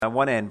I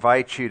want to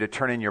invite you to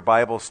turn in your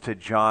Bibles to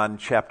John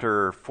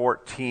chapter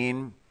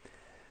 14.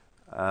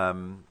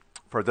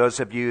 For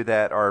those of you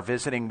that are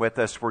visiting with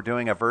us, we're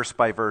doing a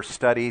verse-by-verse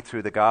study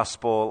through the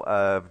Gospel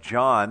of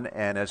John.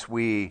 And as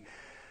we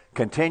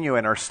continue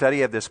in our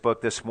study of this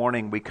book this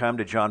morning, we come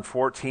to John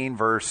 14,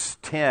 verse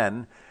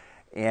 10.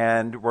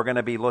 And we're going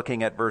to be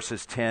looking at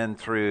verses 10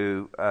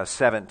 through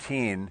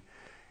 17.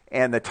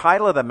 And the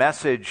title of the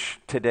message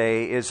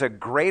today is A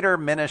Greater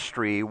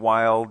Ministry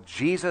While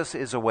Jesus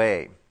is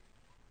Away.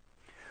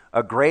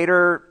 A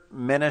greater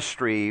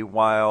ministry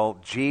while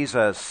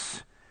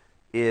Jesus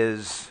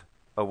is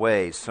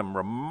away. Some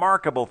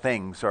remarkable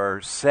things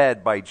are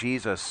said by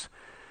Jesus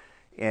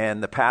in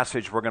the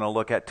passage we're going to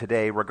look at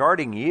today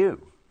regarding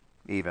you,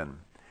 even.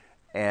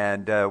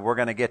 And we're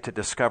going to get to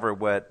discover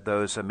what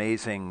those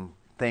amazing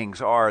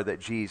things are that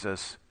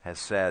Jesus has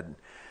said.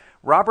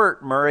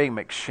 Robert Murray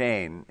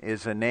M'Cheyne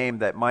is a name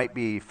that might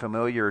be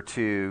familiar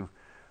to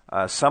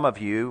some of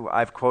you.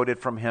 I've quoted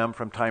from him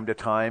from time to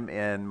time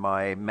in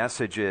my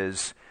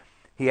messages.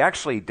 He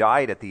actually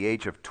died at the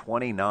age of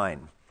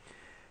 29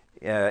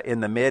 in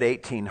the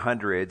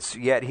mid-1800s,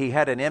 yet he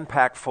had an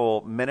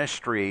impactful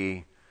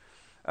ministry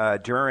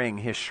during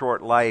his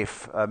short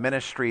life, a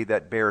ministry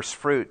that bears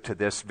fruit to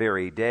this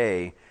very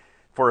day.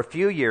 For a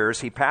few years,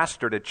 he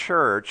pastored a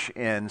church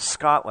in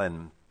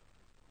Scotland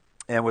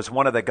and was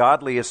one of the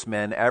godliest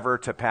men ever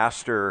to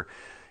pastor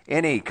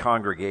any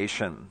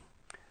congregation.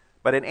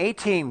 But in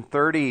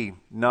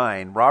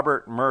 1839,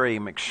 Robert Murray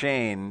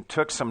M'Cheyne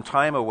took some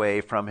time away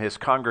from his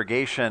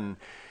congregation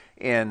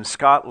in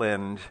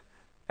Scotland,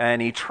 and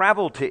he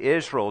traveled to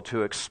Israel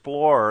to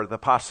explore the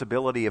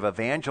possibility of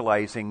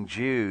evangelizing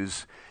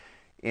Jews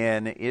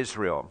in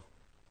Israel.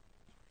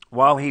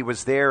 While he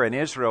was there in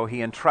Israel,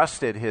 he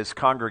entrusted his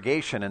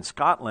congregation in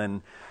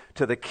Scotland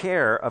to the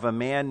care of a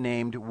man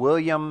named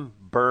William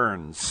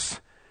Burns.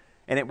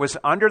 And it was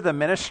under the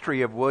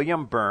ministry of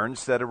William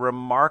Burns that a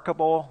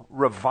remarkable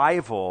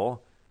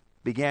revival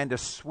began to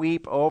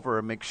sweep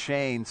over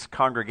M'Cheyne's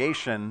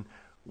congregation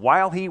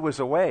while he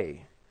was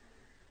away.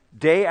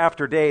 Day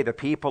after day, the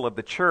people of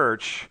the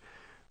church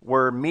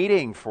were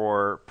meeting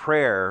for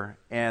prayer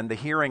and the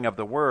hearing of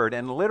the word,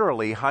 and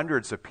literally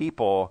hundreds of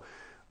people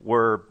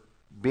were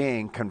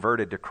being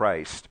converted to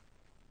Christ.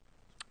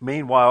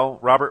 Meanwhile,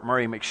 Robert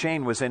Murray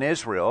M'Cheyne was in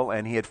Israel,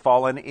 and he had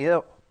fallen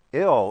ill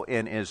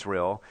in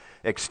Israel,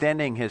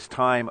 extending his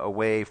time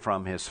away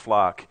from his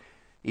flock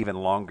even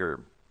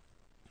longer.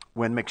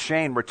 When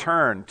M'Cheyne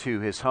returned to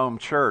his home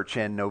church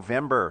in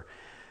November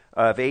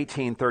of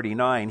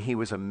 1839, he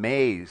was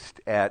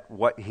amazed at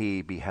what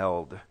he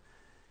beheld.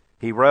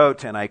 He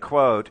wrote, and I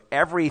quote,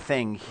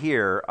 "Everything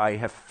here I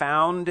have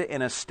found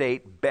in a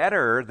state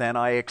better than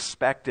I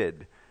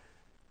expected.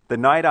 The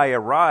night I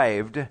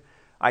arrived,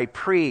 I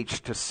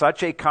preached to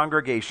such a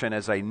congregation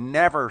as I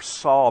never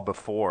saw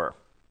before.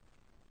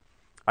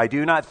 I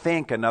do not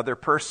think another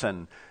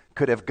person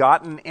could have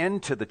gotten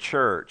into the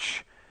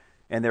church,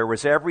 and there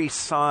was every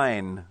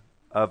sign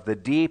of the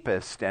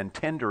deepest and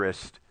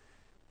tenderest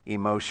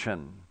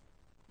emotion,"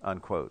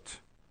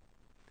 unquote.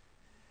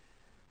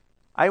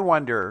 I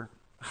wonder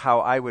how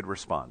I would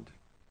respond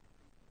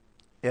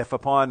if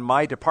upon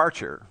my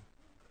departure,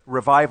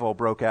 revival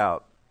broke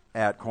out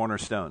at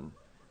Cornerstone,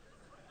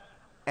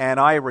 and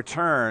I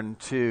returned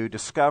to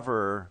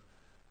discover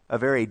a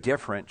very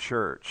different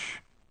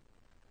church.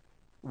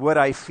 Would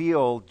I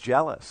feel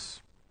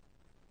jealous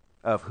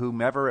of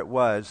whomever it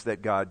was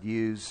that God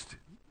used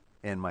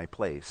in my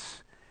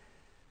place?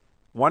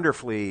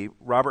 Wonderfully,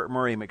 Robert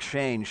Murray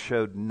M'Cheyne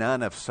showed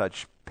none of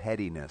such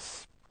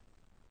pettiness.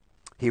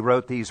 He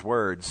wrote these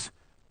words,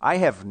 "I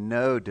have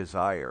no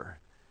desire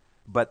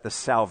but the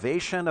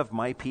salvation of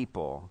my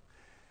people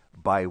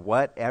by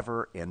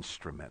whatever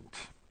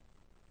instrument."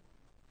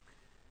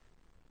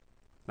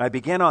 I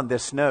begin on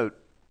this note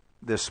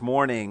this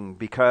morning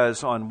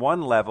because on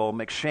one level,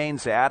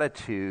 M'Cheyne's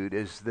attitude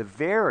is the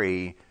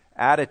very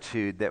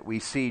attitude that we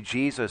see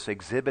Jesus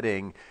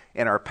exhibiting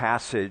in our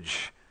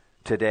passage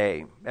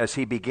today as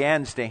he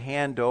begins to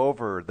hand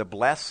over the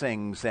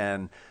blessings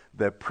and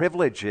the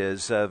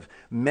privileges of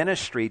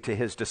ministry to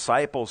his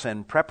disciples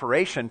in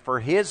preparation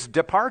for his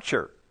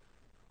departure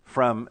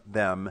from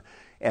them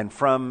and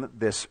from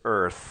this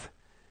earth.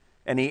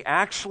 And he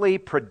actually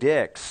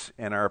predicts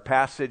in our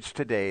passage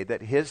today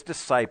that his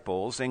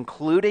disciples,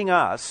 including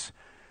us,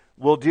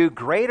 will do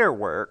greater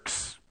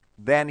works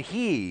than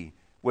he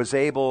was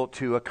able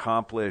to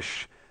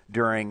accomplish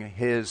during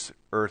his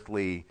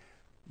earthly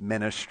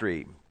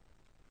ministry.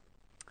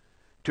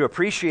 To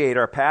appreciate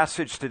our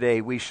passage today,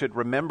 we should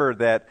remember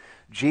that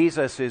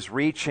Jesus is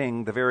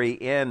reaching the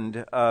very end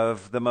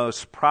of the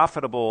most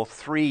profitable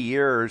 3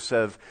 years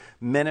of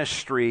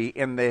ministry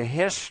in the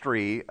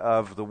history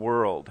of the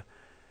world.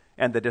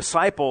 And the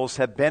disciples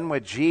have been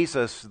with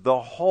Jesus the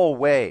whole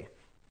way,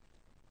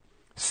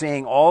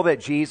 seeing all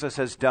that Jesus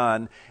has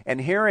done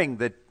and hearing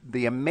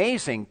the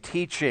amazing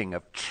teaching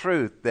of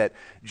truth that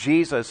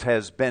Jesus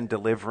has been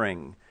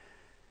delivering.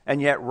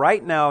 And yet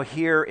right now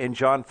here in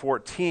John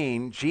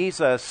 14,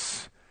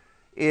 Jesus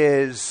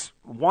is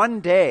one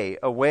day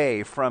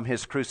away from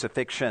his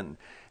crucifixion.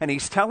 And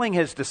he's telling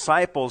his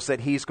disciples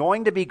that he's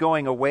going to be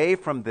going away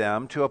from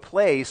them to a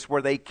place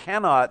where they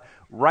cannot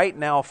right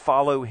now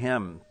follow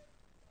him.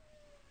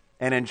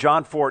 And in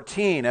John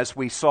 14, as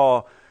we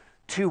saw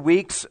 2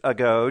 weeks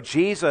ago,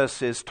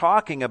 Jesus is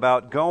talking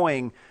about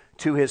going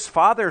to his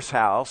Father's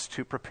house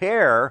to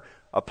prepare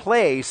a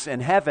place in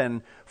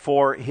heaven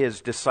for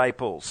his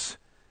disciples.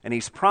 And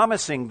he's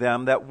promising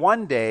them that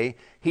one day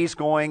he's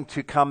going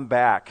to come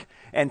back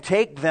and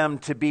take them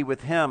to be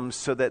with him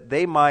so that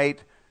they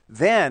might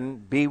then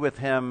be with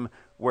him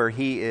where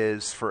he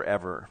is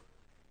forever.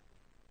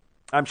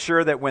 I'm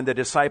sure that when the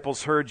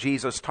disciples heard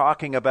Jesus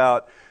talking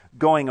about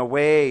going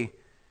away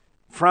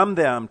from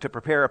them to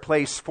prepare a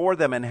place for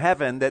them in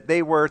heaven, that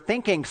they were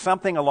thinking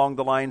something along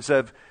the lines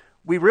of,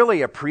 we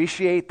really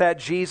appreciate that,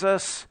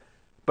 Jesus,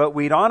 but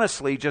we'd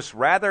honestly just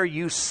rather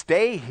you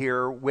stay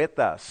here with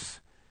us,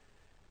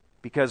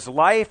 because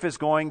life is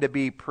going to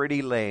be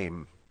pretty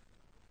lame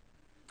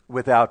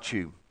without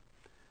you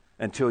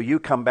until you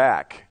come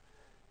back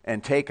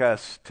and take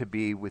us to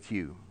be with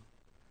you.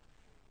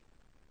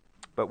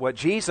 But what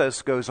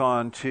Jesus goes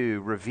on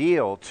to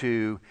reveal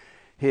to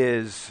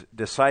his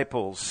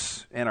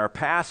disciples in our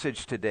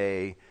passage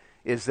today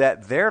is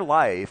that their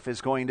life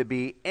is going to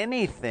be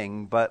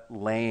anything but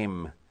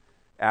lame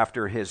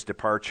after his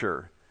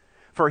departure.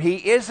 For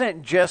he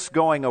isn't just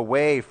going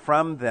away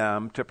from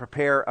them to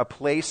prepare a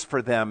place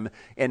for them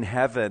in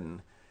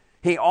heaven.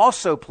 He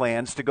also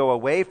plans to go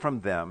away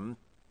from them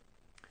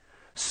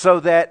so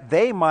that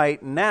they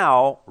might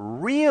now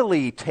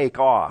really take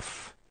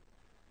off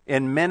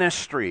in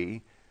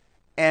ministry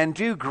and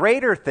do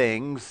greater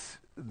things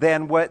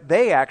than what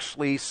they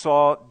actually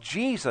saw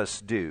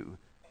Jesus do.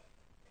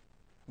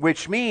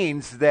 Which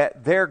means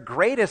that their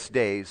greatest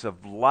days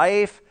of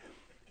life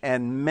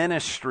and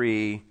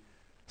ministry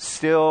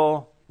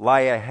still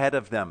lie ahead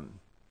of them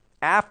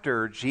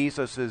after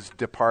Jesus'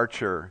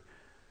 departure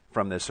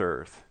from this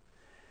earth.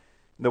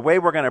 The way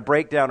we're going to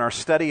break down our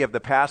study of the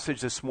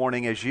passage this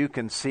morning, as you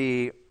can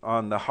see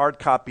on the hard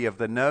copy of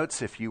the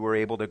notes, if you were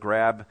able to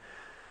grab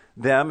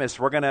them, is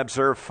we're going to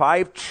observe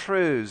 5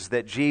 truths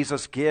that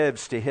Jesus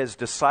gives to his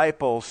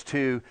disciples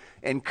to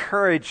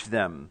encourage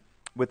them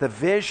with a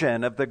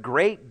vision of the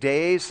great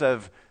days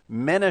of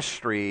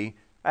ministry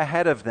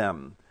ahead of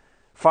them.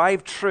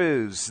 5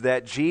 truths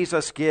that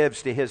Jesus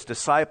gives to his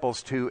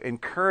disciples to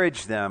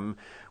encourage them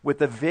with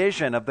the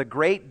vision of the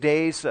great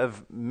days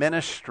of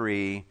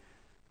ministry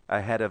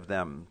ahead of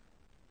them.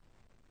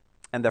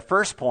 And the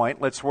first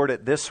point, let's word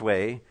it this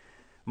way: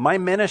 my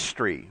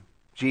ministry,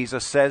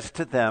 Jesus says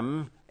to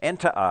them and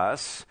to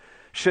us,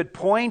 should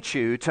point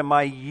you to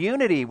my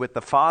unity with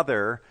the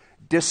Father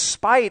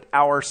despite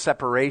our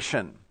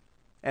separation.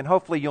 And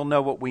hopefully you'll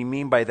know what we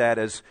mean by that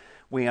as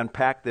we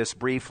unpack this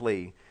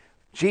briefly.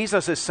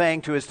 Jesus is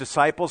saying to his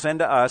disciples and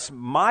to us,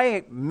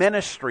 my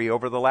ministry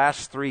over the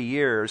last 3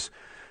 years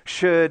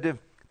should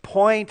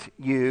point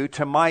you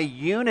to my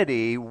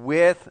unity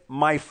with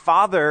my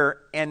Father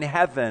in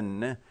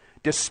heaven,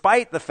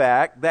 despite the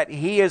fact that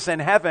he is in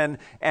heaven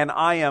and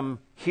I am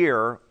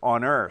here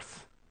on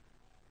earth.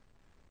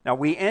 Now,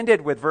 we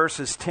ended with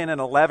verses 10 and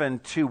 11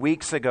 2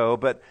 weeks ago,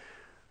 but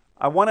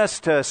I want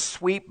us to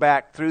sweep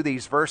back through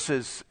these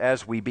verses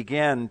as we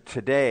begin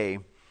today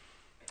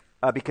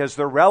because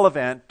they're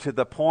relevant to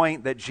the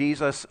point that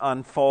Jesus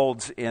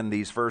unfolds in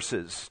these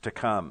verses to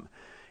come.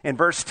 In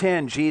verse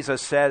 10,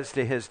 Jesus says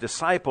to his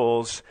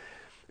disciples,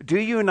 "Do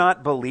you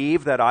not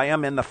believe that I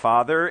am in the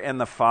Father and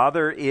the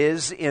Father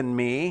is in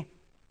me?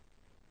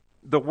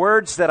 The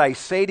words that I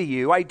say to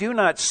you, I do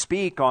not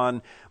speak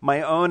on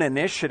my own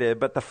initiative,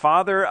 but the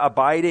Father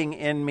abiding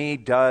in me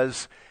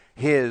does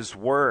his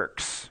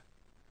works."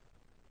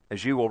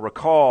 As you will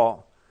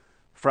recall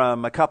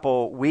from a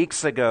couple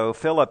weeks ago,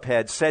 Philip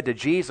had said to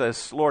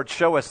Jesus, "Lord,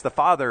 show us the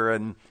Father,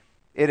 and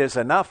it is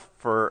enough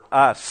for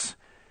us."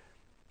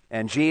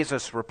 And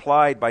Jesus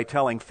replied by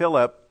telling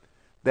Philip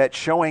that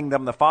showing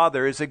them the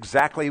Father is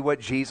exactly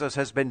what Jesus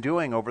has been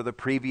doing over the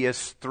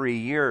previous 3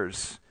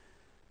 years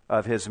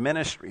of his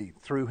ministry,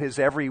 through his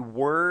every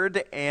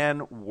word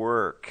and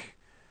work.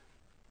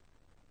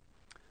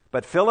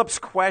 But Philip's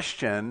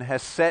question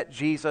has set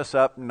Jesus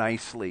up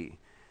nicely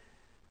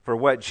for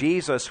what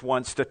Jesus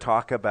wants to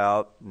talk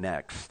about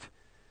next.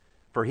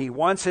 For he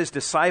wants his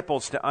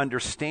disciples to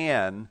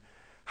understand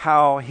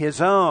how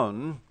his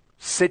own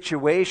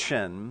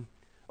situation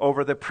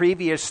over the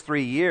previous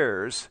 3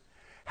 years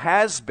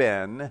has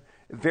been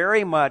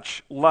very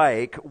much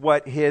like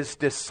what his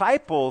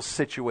disciples'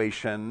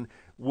 situation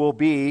will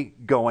be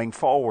going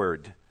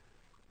forward.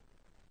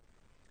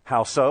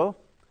 How so?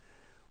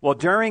 Well,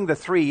 during the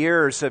 3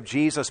 years of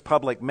Jesus'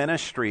 public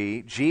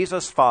ministry,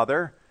 Jesus'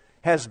 Father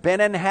has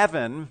been in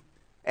heaven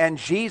and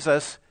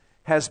Jesus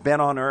has been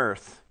on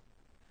earth.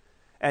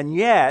 And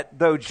yet,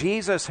 though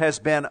Jesus has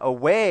been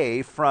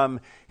away from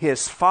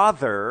his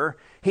Father,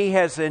 he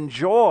has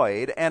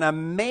enjoyed an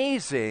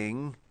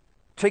amazing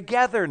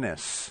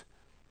togetherness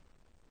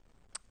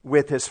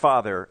with his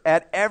Father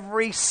at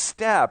every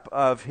step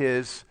of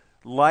his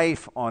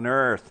life on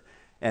earth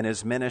and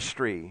his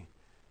ministry.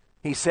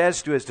 He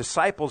says to his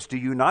disciples, "Do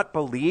you not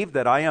believe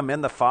that I am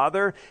in the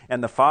Father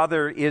and the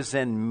Father is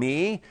in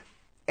me?"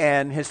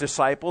 And his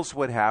disciples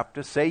would have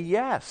to say,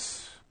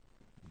 "Yes.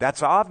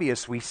 That's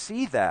obvious. We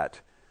see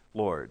that,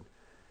 Lord."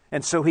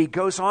 And so he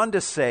goes on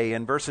to say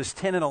in verses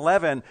 10 and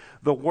 11,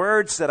 "The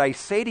words that I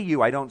say to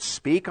you, I don't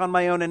speak on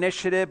my own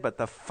initiative, but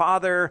the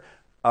Father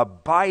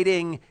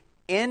abiding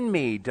in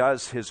me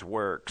does his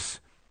works.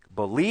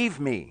 Believe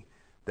me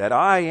that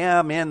I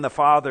am in the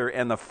Father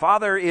and the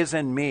Father is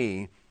in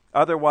me.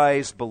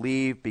 Otherwise,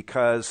 believe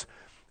because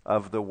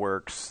of the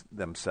works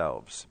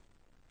themselves."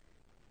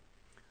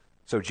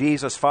 So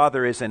Jesus'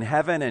 Father is in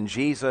heaven and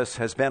Jesus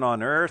has been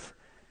on earth,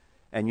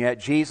 and yet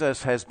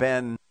Jesus has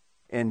been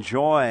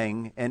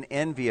enjoying an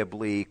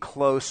enviably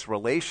close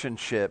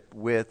relationship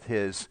with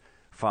his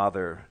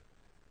Father.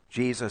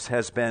 Jesus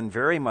has been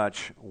very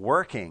much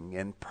working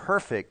in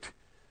perfect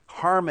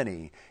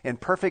harmony, in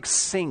perfect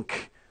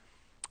sync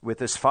with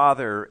his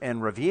Father,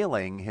 and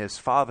revealing his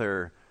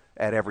Father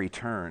at every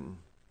turn.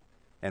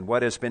 And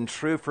what has been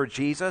true for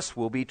Jesus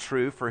will be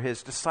true for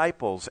his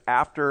disciples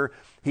after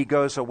he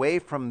goes away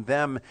from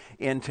them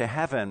into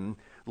heaven,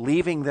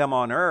 leaving them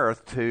on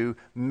earth to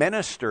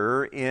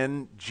minister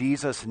in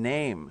Jesus'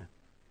 name,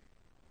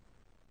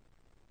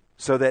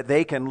 so that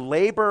they can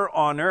labor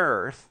on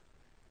earth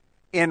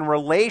in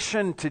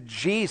relation to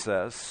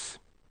Jesus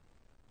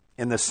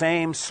in the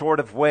same sort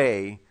of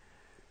way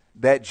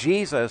that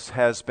Jesus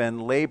has been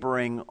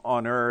laboring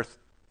on earth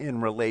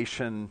in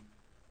relation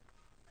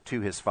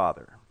to his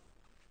Father.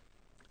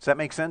 Does that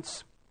make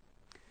sense?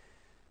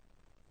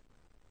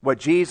 What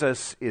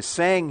Jesus is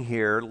saying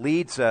here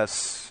leads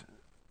us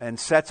and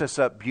sets us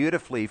up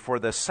beautifully for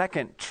the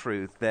second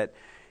truth that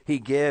he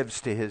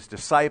gives to his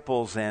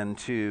disciples and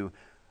to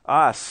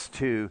us,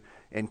 to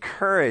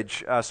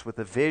encourage us with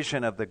the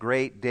vision of the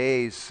great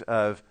days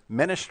of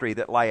ministry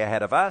that lie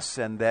ahead of us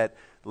and that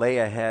lay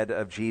ahead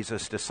of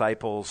Jesus'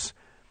 disciples.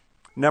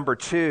 Number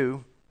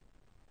two,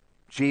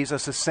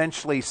 Jesus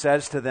essentially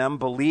says to them,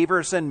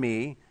 "Believers in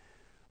me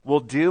will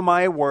do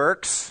my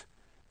works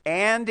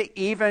and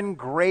even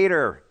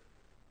greater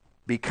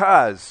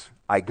because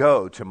I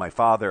go to my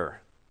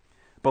Father."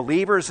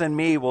 Believers in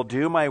me will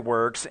do my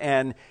works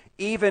and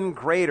even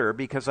greater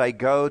because I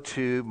go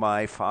to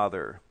my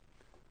Father.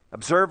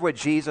 Observe what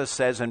Jesus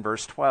says in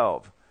verse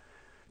 12.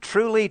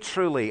 "Truly,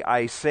 truly,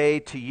 I say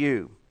to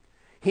you,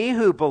 he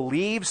who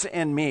believes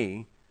in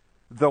me,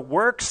 the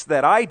works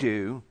that I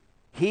do,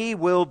 he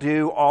will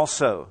do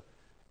also.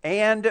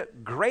 And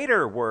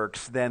greater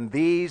works than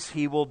these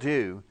he will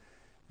do,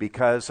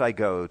 because I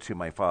go to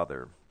my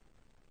Father."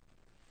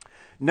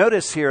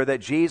 Notice here that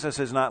Jesus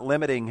is not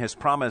limiting his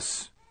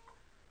promise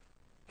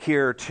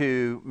here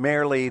to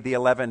merely the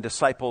 11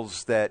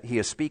 disciples that he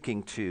is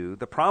speaking to.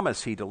 The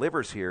promise he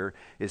delivers here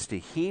is to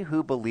he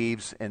who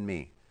believes in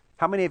me.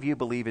 How many of you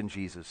believe in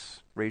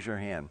Jesus? Raise your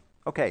hand.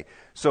 Okay,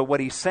 so what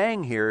he's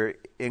saying here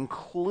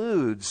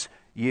includes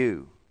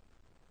you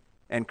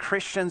and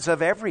Christians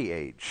of every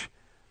age.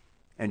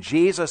 And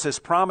Jesus is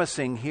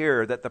promising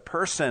here that the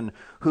person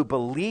who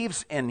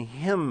believes in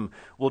him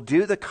will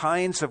do the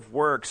kinds of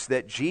works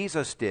that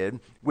Jesus did,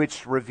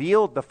 which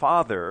revealed the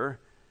Father.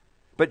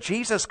 But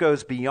Jesus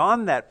goes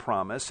beyond that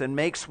promise and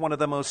makes one of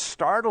the most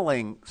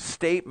startling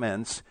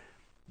statements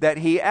that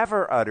he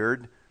ever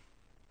uttered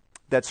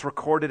that's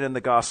recorded in the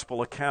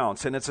gospel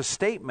accounts. And it's a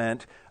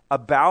statement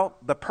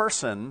about the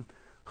person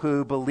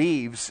who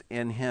believes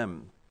in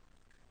him.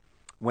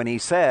 When he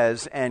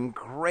says, "And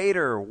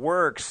greater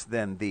works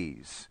than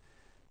these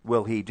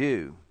will he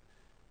do,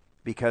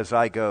 because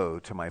I go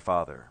to my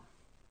Father."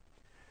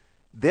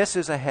 This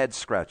is a head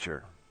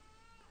scratcher.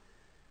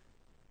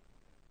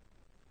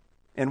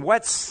 In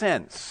what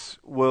sense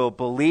will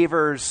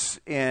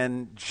believers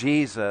in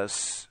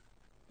Jesus'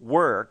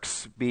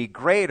 works be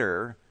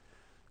greater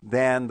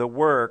than the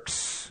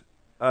works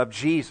of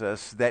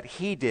Jesus that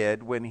he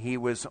did when he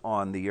was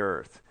on the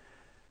earth?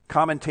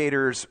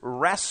 Commentators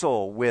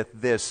wrestle with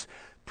this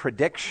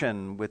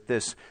prediction, with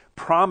this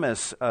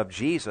promise of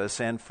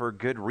Jesus, and for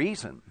good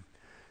reason.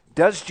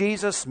 Does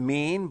Jesus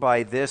mean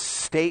by this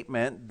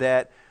statement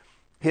that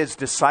his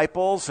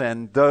disciples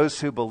and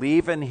those who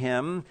believe in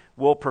him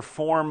will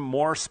perform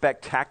more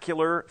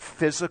spectacular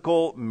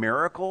physical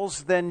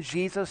miracles than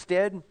Jesus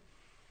did?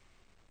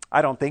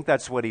 I don't think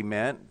that's what he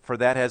meant, for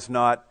that has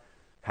not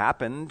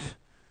happened,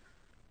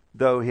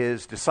 though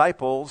his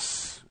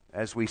disciples,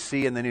 as we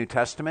see in the New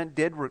Testament,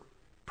 did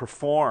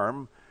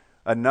perform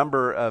a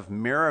number of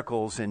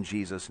miracles in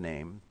Jesus'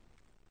 name.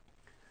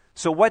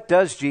 So what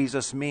does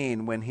Jesus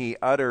mean when he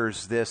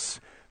utters this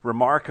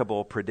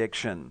remarkable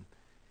prediction?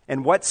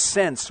 In what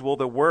sense will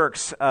the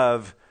works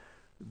of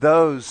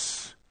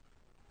those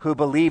who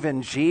believe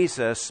in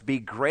Jesus be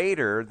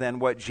greater than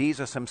what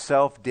Jesus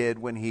himself did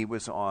when he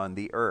was on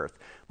the earth?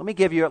 Let me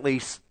give you at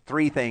least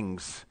 3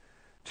 things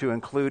to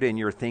include in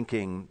your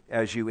thinking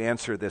as you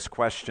answer this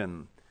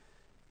question.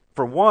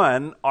 For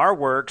one, our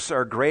works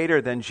are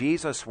greater than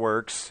Jesus'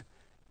 works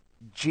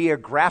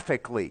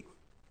geographically,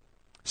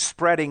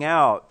 spreading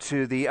out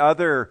to the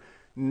other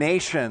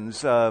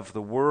nations of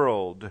the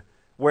world,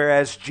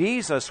 whereas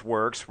Jesus'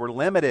 works were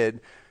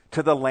limited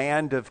to the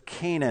land of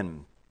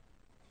Canaan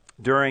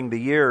during the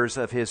years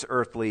of his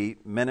earthly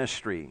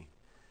ministry.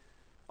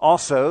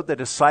 Also, the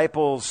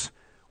disciples'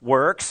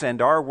 works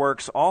and our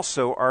works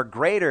also are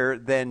greater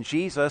than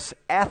Jesus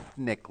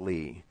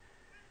ethnically,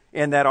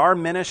 in that our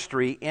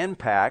ministry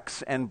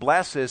impacts and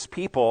blesses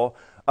people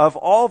of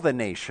all the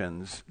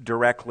nations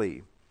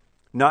directly,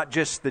 not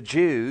just the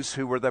Jews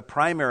who were the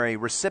primary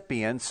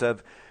recipients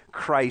of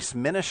Christ's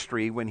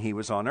ministry when he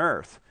was on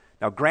earth.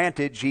 Now,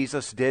 granted,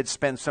 Jesus did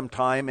spend some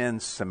time in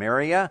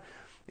Samaria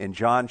in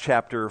John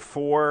chapter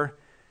 4,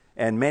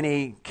 and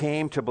many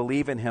came to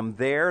believe in him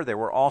there. There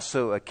were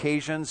also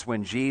occasions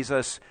when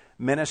Jesus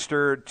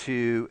ministered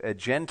to a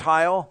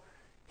Gentile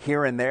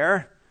here and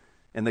there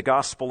in the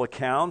gospel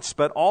accounts,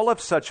 but all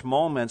of such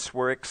moments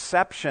were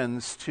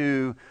exceptions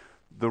to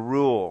the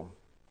rule.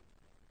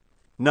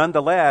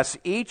 Nonetheless,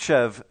 each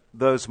of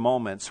those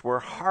moments were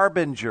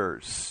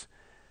harbingers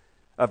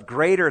of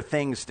greater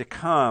things to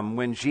come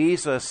when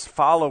Jesus'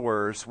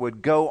 followers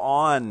would go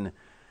on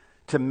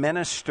to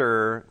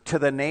minister to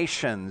the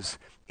nations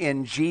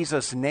in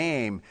Jesus'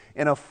 name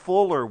in a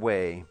fuller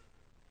way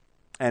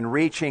and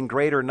reaching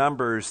greater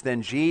numbers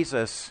than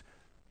Jesus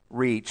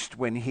reached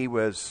when he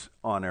was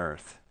on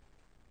earth.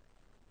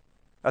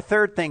 A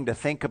third thing to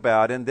think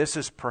about, and this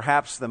is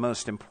perhaps the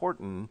most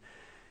important,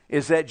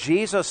 is that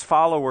Jesus'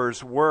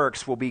 followers'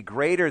 works will be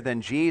greater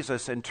than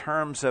Jesus in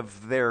terms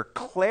of their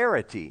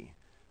clarity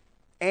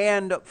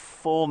and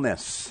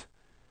fullness.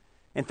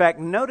 In fact,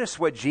 notice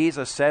what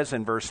Jesus says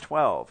in verse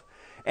 12.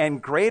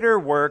 And greater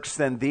works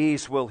than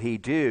these will he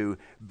do,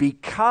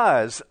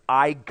 because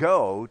I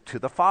go to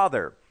the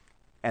Father.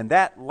 And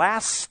that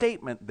last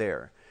statement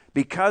there,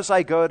 because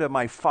I go to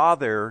my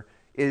Father,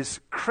 is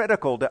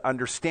critical to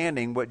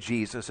understanding what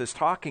Jesus is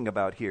talking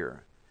about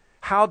here.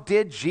 How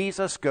did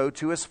Jesus go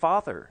to his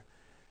Father?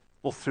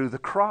 Well, through the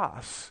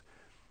cross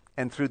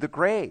and through the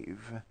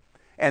grave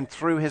and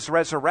through his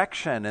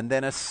resurrection and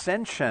then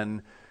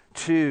ascension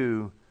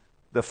to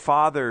the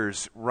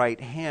Father's right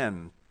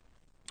hand,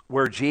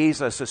 where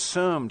Jesus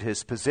assumed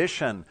his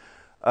position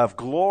of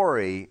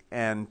glory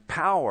and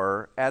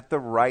power at the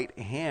right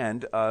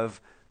hand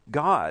of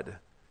God.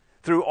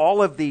 Through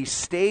all of these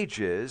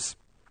stages,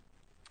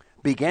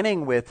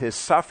 beginning with his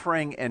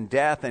suffering and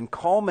death and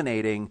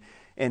culminating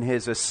in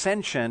his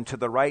ascension to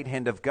the right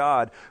hand of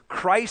God,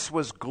 Christ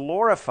was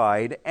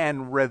glorified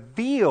and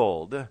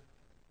revealed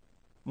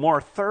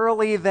more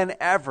thoroughly than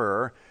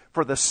ever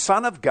for the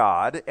Son of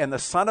God and the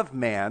Son of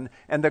Man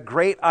and the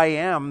great I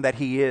Am that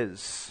he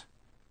is,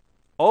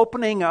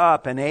 opening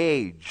up an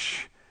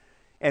age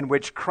in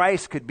which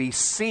Christ could be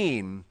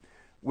seen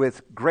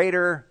with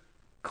greater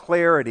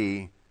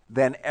clarity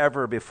than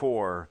ever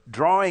before,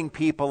 drawing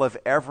people of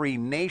every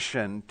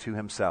nation to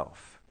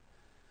himself.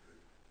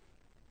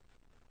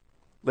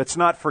 Let's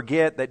not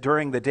forget that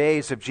during the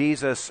days of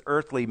Jesus'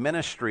 earthly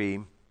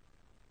ministry,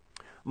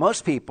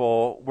 most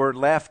people were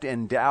left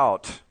in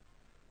doubt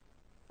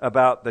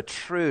about the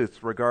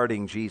truth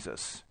regarding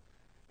Jesus.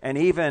 And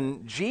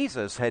even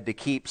Jesus had to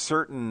keep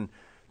certain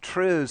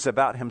truths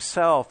about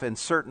himself in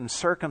certain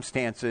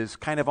circumstances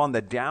kind of on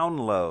the down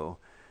low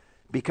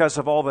because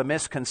of all the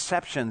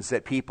misconceptions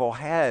that people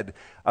had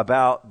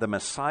about the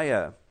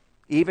Messiah.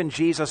 Even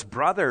Jesus'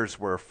 brothers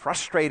were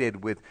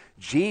frustrated with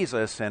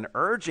Jesus and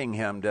urging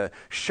him to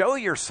show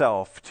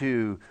yourself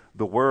to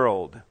the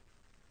world.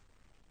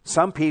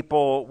 Some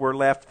people were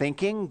left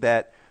thinking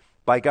that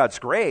by God's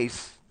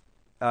grace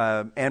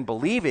and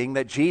believing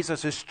that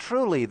Jesus is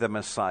truly the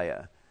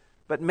Messiah.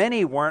 But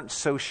many weren't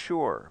so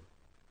sure.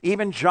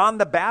 Even John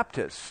the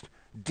Baptist,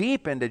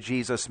 deep into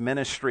Jesus'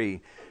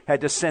 ministry,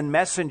 had to send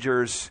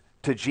messengers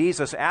to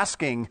Jesus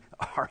asking,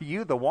 "Are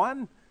you the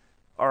one?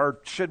 Or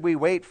should we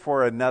wait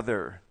for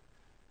another?"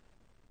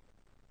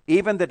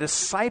 Even the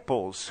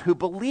disciples who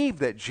believed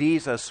that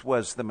Jesus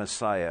was the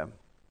Messiah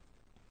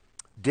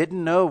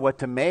didn't know what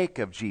to make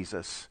of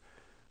Jesus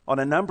on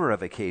a number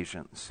of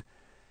occasions.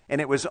 And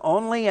it was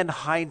only in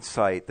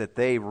hindsight that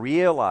they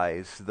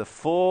realized the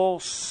full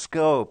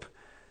scope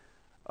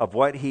of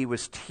what he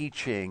was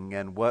teaching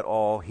and what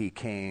all he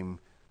came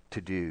to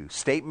do.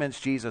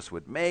 Statements Jesus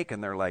would make,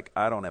 and they're like,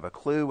 I don't have a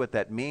clue what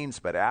that means.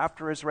 But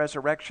after his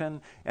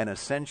resurrection and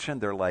ascension,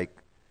 they're like,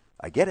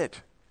 I get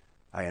it.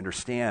 I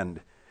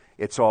understand.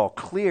 It's all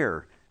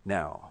clear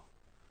now.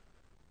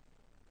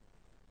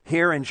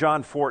 Here in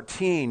John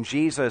 14,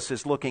 Jesus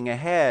is looking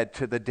ahead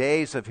to the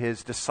days of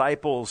his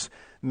disciples'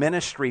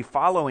 ministry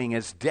following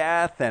his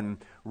death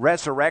and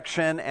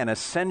resurrection and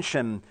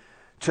ascension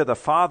to the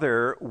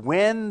Father,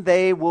 when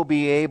they will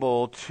be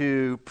able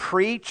to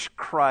preach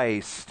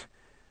Christ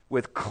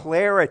with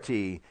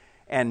clarity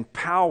and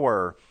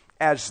power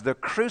as the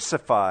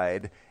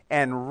crucified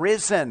and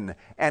risen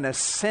and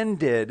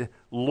ascended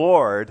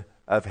Lord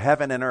of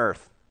heaven and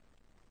earth,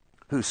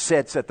 who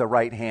sits at the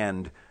right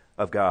hand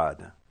of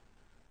God.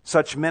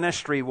 Such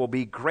ministry will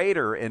be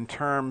greater in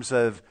terms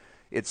of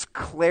its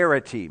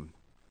clarity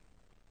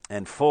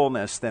and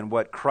fullness than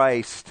what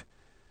Christ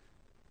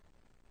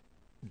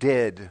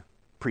did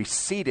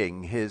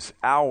preceding his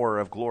hour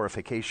of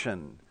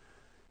glorification,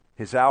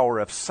 his hour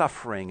of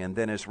suffering, and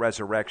then his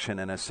resurrection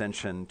and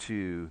ascension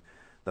to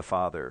the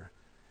Father.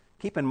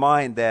 Keep in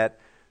mind that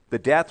the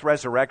death,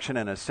 resurrection,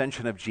 and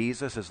ascension of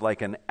Jesus is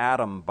like an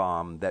atom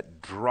bomb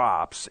that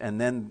drops, and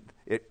then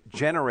it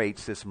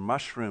generates this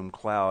mushroom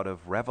cloud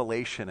of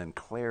revelation and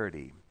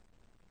clarity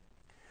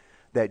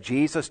that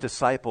Jesus'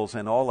 disciples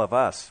and all of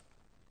us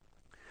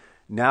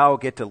now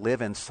get to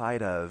live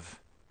inside of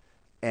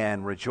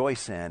and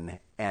rejoice in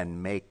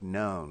and make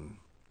known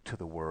to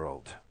the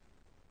world.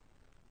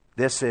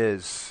 This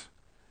is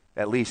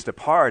at least a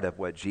part of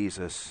what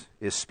Jesus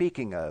is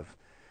speaking of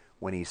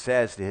when he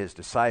says to his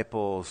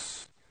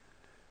disciples,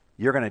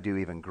 you're going to do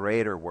even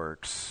greater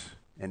works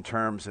in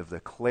terms of the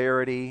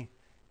clarity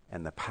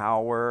and the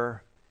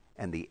power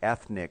and the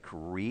ethnic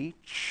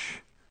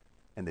reach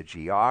and the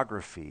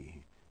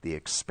geography, the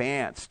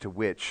expanse to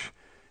which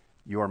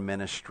your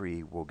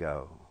ministry will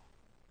go.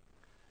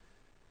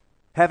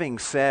 Having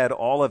said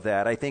all of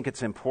that, I think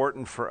it's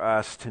important for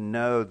us to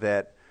know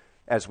that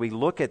as we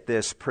look at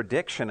this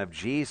prediction of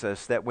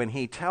Jesus, that when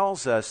he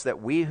tells us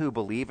that we who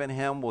believe in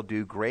him will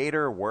do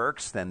greater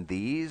works than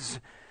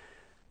these,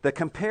 the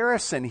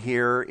comparison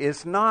here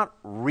is not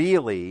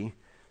really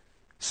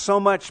so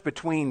much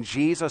between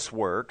Jesus'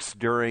 works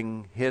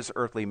during his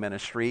earthly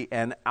ministry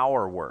and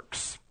our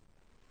works.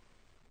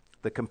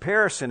 The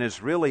comparison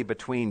is really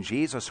between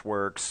Jesus'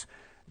 works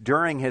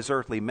during his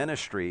earthly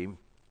ministry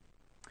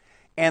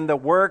and the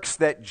works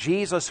that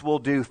Jesus will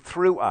do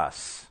through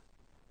us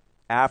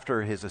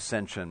after his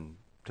ascension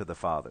to the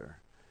Father.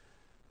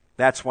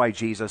 That's why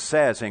Jesus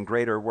says, in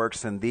greater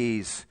works than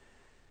these,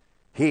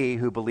 he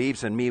who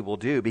believes in me will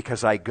do,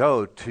 because I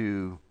go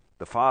to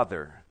the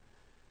Father,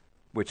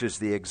 which is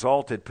the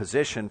exalted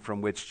position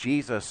from which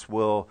Jesus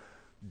will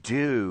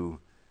do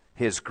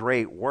his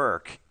great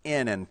work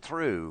in and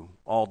through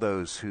all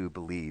those who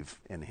believe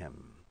in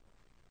him.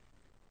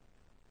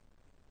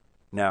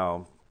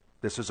 Now,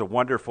 this is a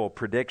wonderful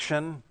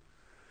prediction,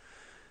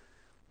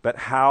 but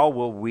how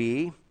will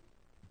we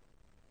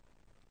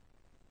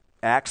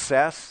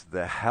access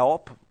the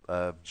help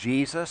of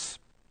Jesus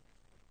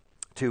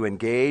to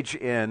engage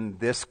in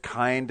this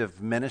kind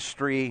of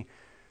ministry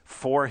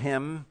for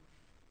him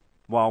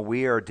while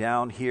we are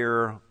down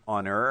here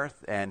on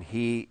earth and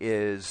he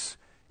is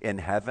in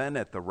heaven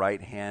at the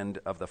right hand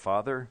of the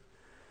Father?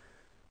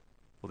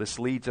 Well, this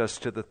leads us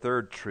to the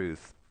third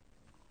truth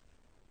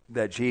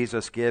that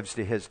Jesus gives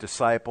to his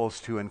disciples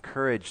to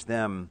encourage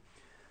them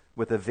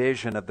with a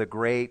vision of the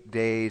great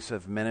days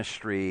of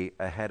ministry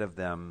ahead of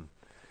them.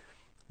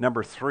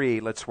 Number 3,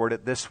 let's word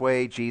it this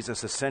way.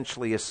 Jesus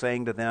essentially is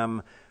saying to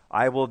them,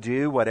 I will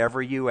do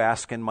whatever you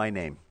ask in my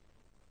name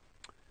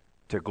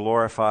to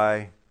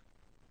glorify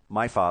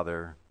my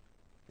Father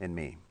in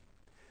me.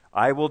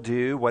 I will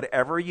do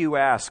whatever you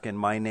ask in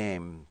my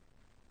name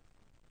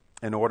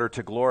in order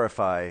to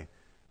glorify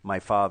my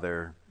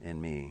Father in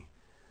me.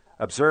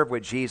 Observe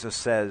what Jesus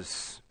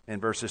says in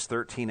verses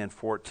 13 and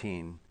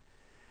 14.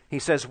 He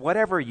says,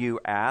 whatever you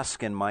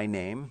ask in my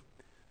name,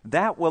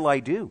 that will I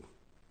do,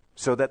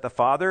 so that the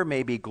Father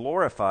may be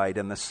glorified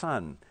in the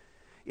Son.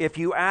 If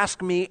you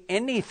ask me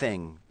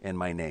anything in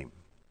my name,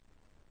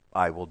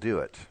 I will do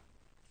it.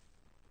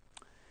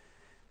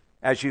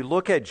 As you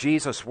look at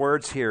Jesus'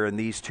 words here in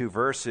these two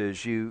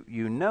verses, you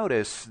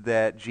notice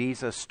that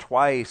Jesus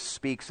twice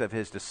speaks of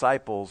his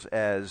disciples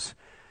as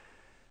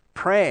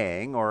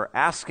praying or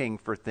asking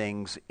for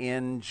things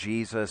in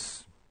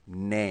Jesus'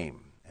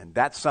 name. And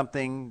that's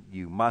something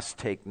you must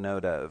take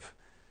note of.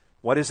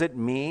 What does it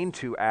mean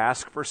to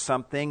ask for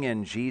something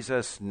in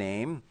Jesus'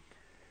 name?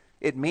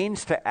 It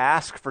means to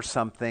ask for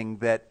something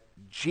that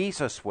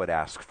Jesus would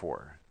ask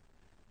for.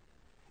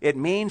 It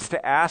means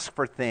to ask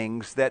for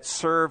things that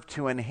serve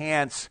to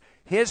enhance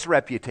his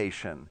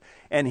reputation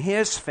and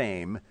his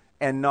fame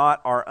and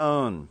not our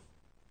own.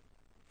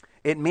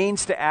 It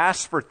means to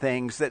ask for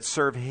things that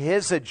serve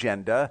his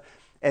agenda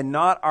and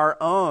not our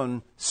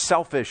own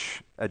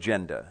selfish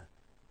agenda.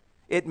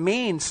 It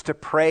means to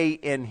pray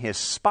in his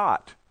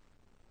spot,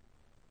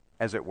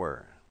 as it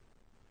were.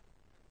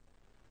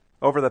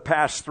 Over the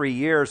past 3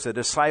 years, the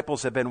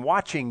disciples have been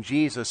watching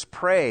Jesus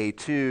pray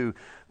to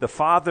the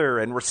Father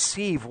and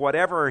receive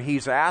whatever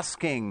he's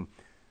asking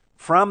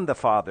from the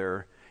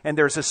Father. And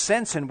there's a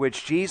sense in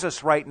which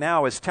Jesus right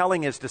now is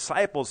telling his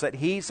disciples that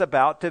he's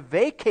about to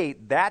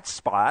vacate that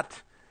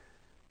spot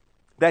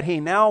that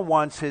he now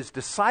wants his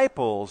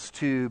disciples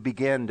to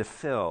begin to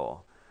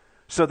fill,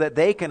 so that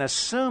they can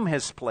assume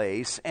his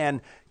place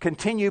and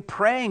continue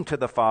praying to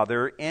the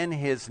Father in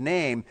his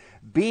name,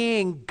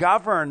 being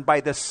governed by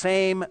the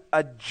same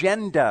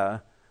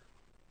agenda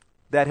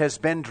that has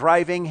been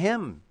driving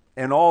him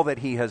in all that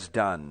he has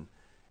done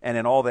and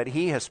in all that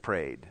he has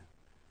prayed.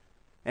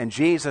 And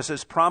Jesus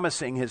is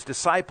promising his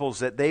disciples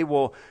that they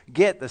will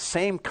get the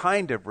same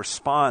kind of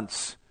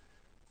response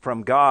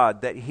from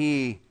God that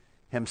he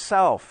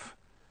himself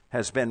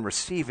has been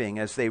receiving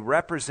as they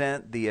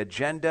represent the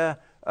agenda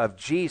of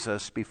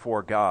Jesus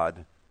before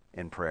God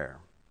in prayer.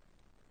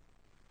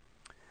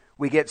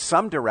 We get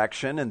some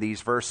direction in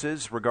these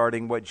verses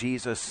regarding what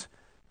Jesus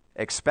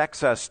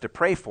expects us to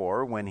pray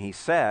for when he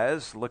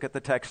says, look at the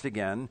text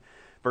again,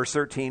 verse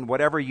 13,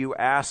 whatever you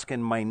ask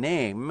in my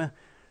name,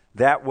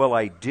 that will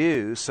I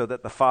do, so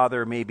that the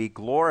Father may be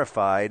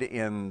glorified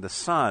in the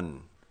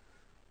Son.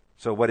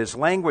 So what his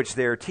language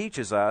there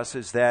teaches us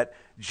is that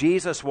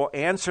Jesus will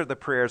answer the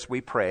prayers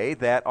we pray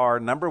that are,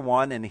 number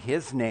one, in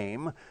his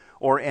name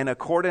or in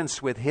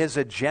accordance with his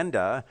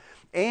agenda,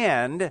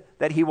 and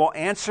that he will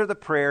answer the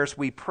prayers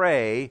we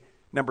pray,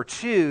 number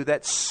two,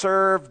 that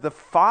serve the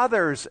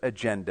Father's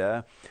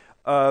agenda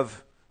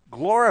of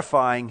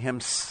glorifying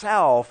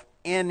himself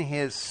in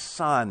his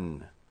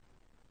Son,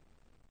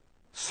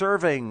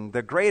 serving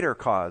the greater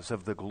cause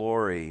of the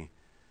glory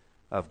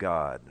of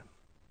God.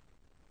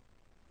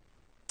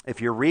 If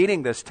you're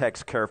reading this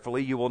text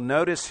carefully, you will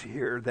notice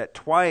here that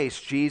twice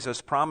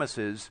Jesus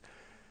promises,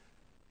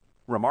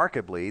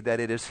 remarkably, that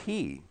it is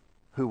he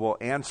who will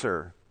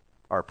answer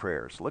our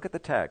prayers. Look at the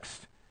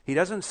text. He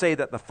doesn't say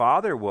that the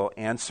Father will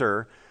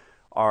answer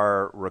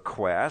our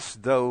requests,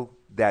 though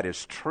that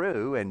is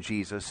true, and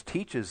Jesus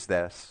teaches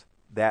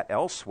that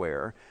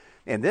elsewhere.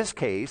 In this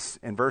case,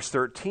 in verse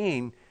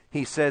 13,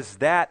 he says,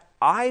 that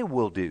I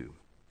will do.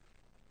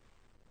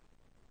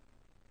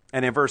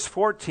 And in verse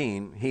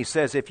 14, he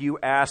says, if you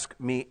ask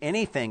me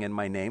anything in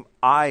my name,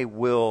 I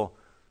will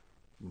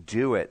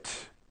do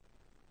it.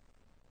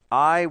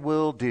 I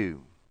will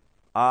do.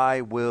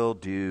 I will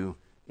do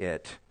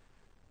it.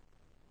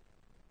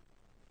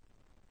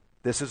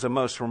 This is a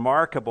most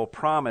remarkable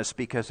promise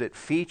because it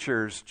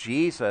features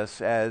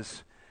Jesus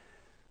as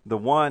the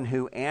one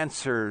who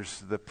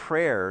answers the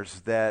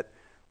prayers that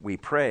we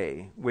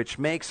pray, which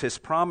makes his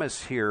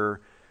promise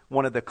here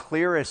one of the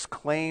clearest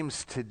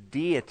claims to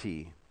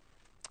deity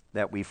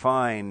that we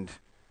find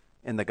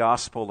in the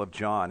Gospel of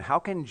John. How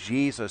can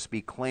Jesus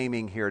be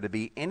claiming here to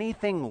be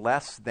anything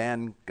less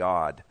than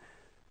God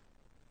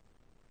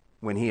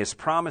when he is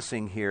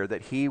promising here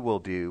that he will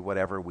do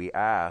whatever we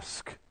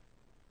ask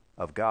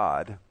of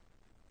God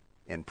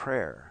in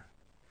prayer?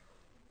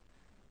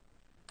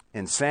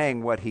 In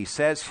saying what he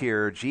says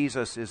here,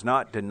 Jesus is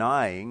not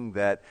denying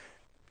that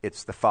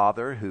it's the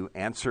Father who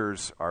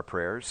answers our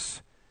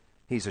prayers.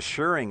 He's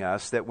assuring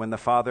us that when the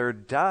Father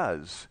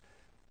does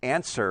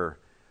answer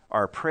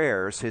our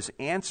prayers, his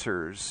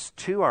answers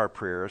to our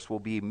prayers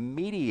will be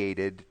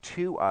mediated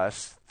to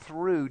us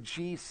through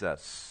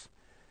Jesus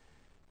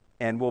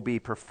and will be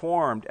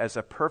performed as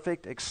a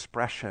perfect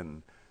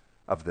expression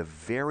of the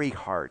very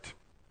heart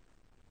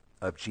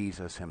of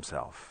Jesus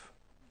himself.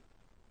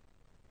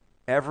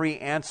 Every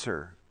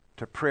answer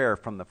to prayer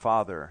from the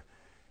Father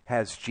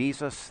has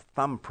Jesus'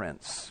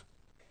 thumbprints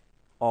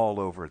all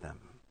over them.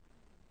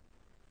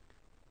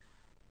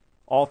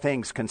 All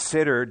things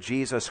considered,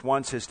 Jesus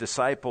wants his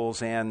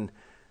disciples and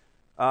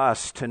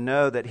us to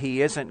know that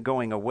he isn't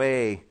going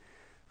away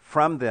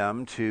from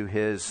them to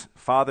his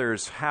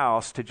Father's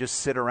house to just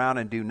sit around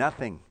and do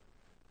nothing.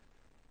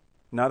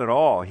 Not at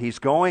all. He's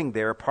going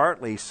there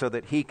partly so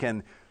that he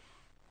can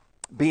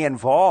be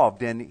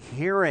involved in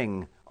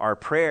hearing our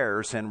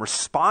prayers and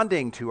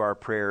responding to our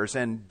prayers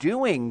and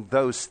doing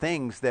those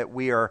things that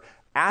we are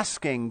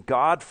asking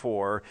God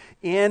for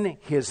in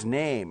his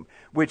name,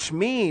 which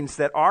means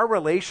that our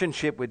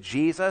relationship with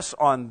Jesus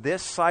on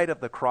this side of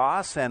the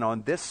cross and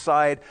on this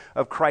side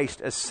of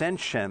Christ's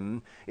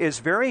ascension is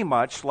very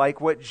much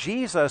like what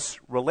Jesus'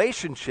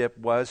 relationship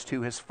was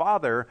to his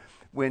Father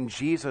when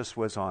Jesus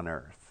was on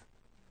earth.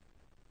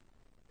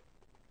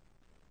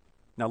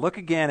 Now look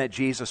again at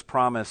Jesus'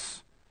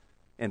 promise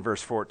in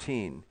verse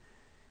 14.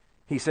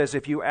 He says,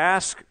 if you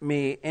ask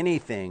me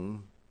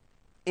anything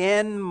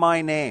in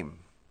my name,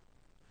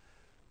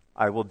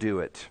 I will do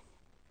it.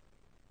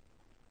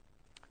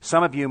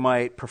 Some of you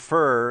might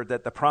prefer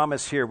that the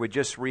promise here would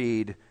just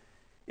read,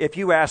 if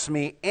you ask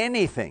me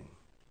anything,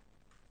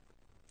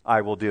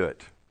 I will do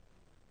it.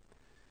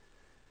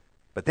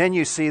 But then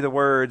you see the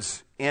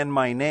words, in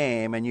my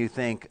name, and you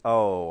think,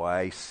 oh,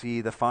 I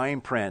see the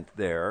fine print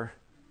there.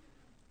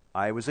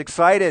 I was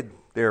excited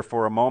there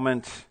for a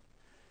moment,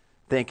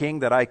 thinking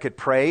that I could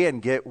pray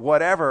and get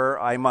whatever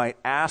I might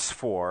ask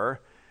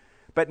for.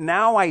 But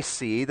now I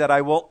see that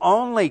I will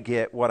only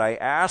get what I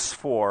ask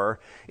for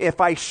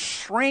if I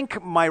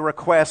shrink my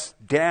request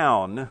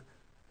down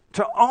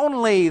to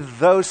only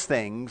those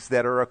things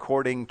that are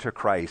according to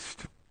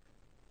Christ's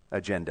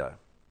agenda.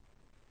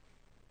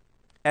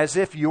 As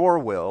if your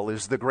will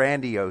is the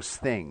grandiose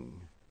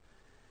thing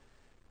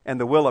and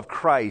the will of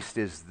Christ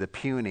is the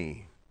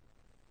puny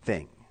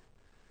thing.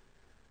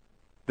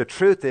 The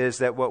truth is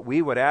that what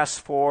we would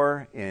ask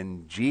for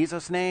in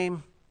Jesus'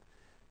 name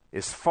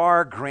is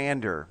far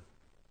grander,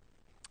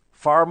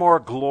 far more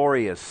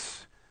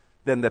glorious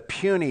than the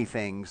puny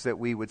things that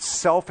we would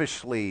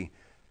selfishly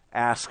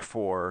ask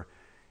for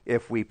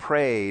if we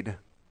prayed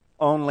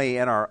only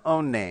in our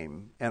own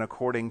name and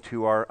according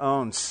to our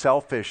own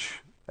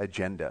selfish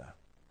agenda.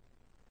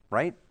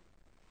 Right?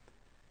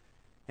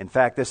 In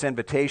fact, this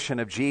invitation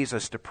of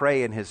Jesus to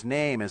pray in his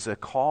name is a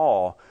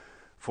call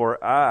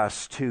for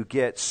us to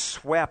get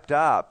swept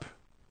up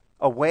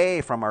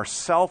away from our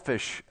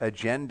selfish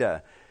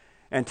agenda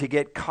and to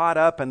get caught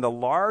up in the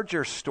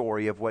larger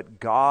story of what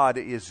God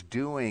is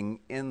doing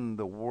in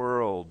the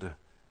world,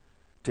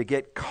 to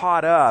get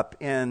caught up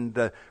in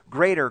the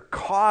greater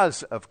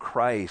cause of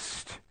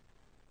Christ,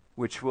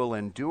 which will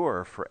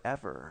endure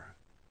forever,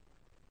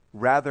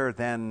 rather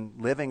than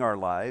living our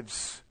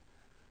lives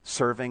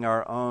serving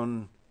our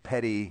own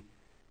petty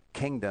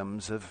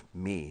kingdoms of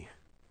me.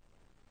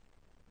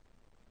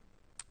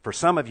 For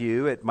some of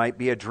you, it might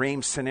be a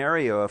dream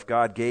scenario if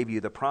God gave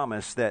you the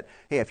promise that,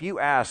 hey, if you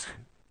ask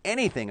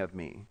anything of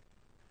me,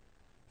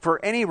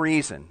 for any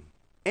reason,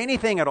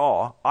 anything at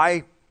all,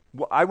 I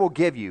will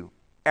give you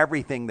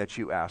everything that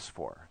you ask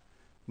for.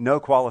 No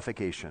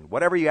qualification.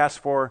 Whatever you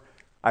ask for,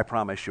 I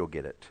promise you'll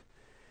get it.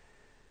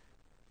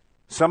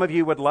 Some of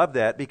you would love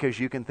that because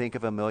you can think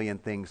of a million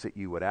things that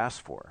you would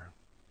ask for.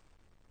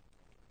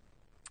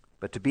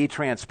 But to be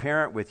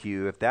transparent with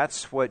you, if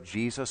that's what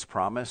Jesus'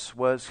 promise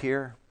was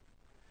here,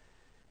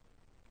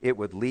 it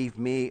would leave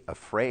me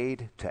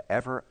afraid to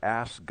ever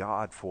ask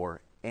God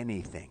for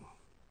anything,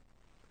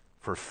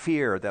 for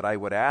fear that I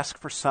would ask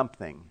for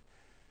something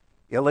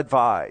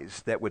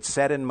ill-advised that would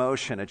set in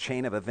motion a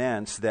chain of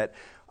events that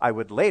I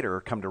would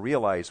later come to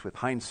realize with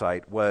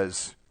hindsight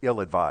was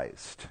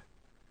ill-advised.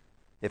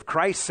 If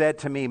Christ said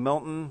to me,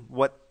 Milton,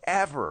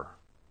 whatever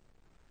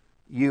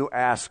you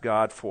ask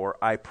God for,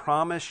 I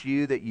promise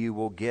you that you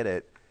will get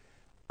it,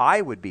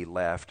 I would be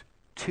left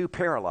too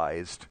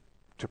paralyzed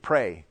to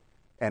pray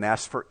and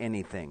ask for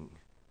anything.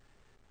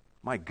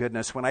 My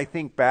goodness, when I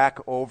think back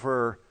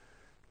over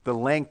the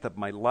length of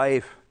my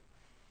life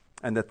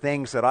and the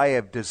things that I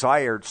have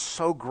desired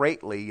so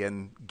greatly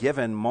in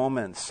given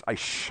moments, I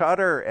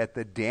shudder at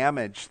the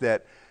damage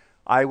that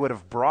I would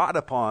have brought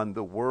upon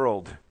the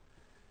world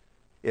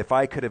if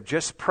I could have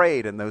just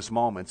prayed in those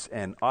moments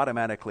and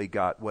automatically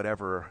got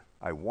whatever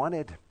I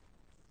wanted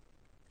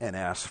and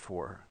asked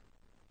for.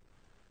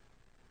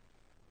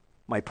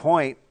 My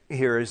point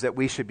here is that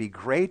we should be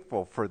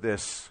grateful for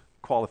this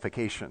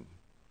qualification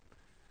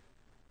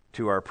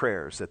to our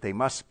prayers, that they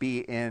must be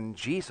in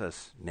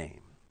Jesus'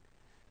 name.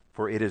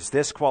 For it is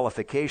this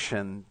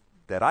qualification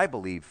that I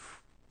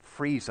believe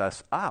frees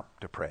us up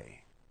to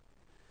pray.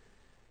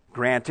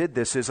 Granted,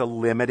 this is a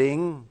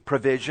limiting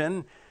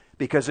provision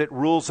because it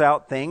rules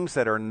out things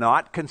that are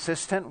not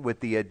consistent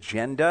with the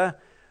agenda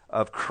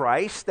of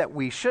Christ that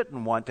we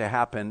shouldn't want to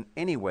happen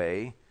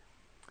anyway.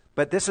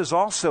 But this is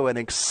also an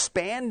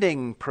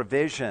expanding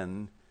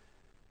provision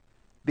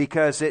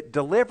because it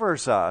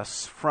delivers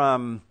us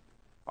from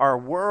our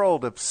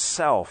world of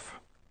self,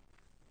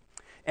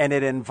 and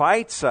it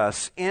invites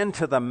us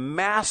into the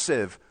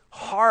massive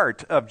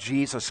heart of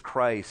Jesus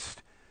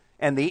Christ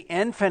and the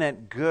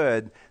infinite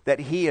good that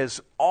He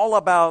is all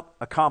about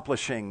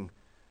accomplishing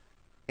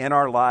in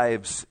our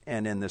lives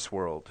and in this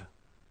world.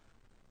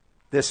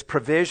 This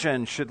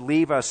provision should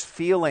leave us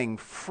feeling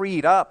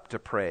freed up to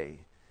pray,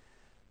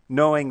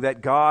 knowing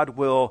that God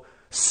will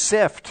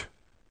sift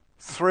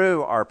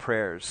through our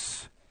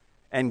prayers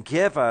and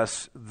give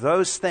us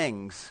those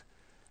things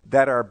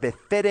that are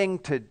befitting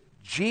to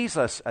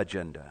Jesus'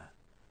 agenda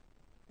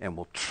and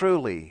will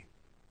truly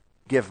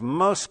give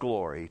most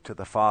glory to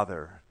the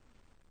Father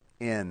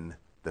in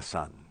the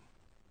Son.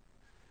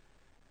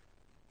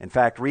 In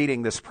fact,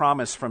 reading this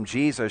promise from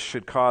Jesus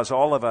should cause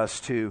all of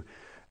us to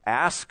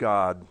ask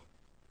God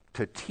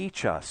to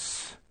teach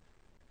us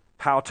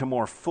how to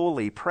more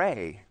fully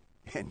pray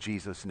in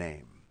Jesus'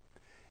 name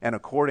and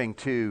according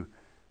to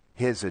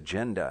His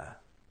agenda.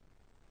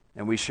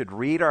 And we should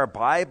read our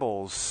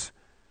Bibles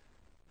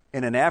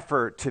in an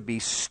effort to be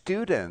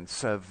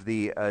students of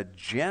the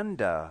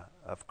agenda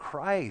of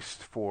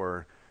Christ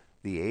for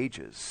the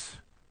ages.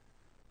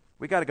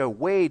 We got to go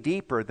way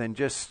deeper than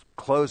just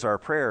close our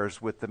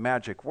prayers with the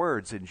magic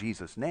words in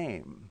Jesus'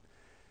 name.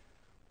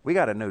 We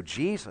got to know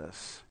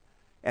Jesus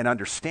and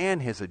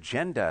understand His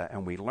agenda,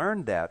 and we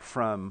learn that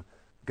from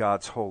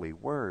God's holy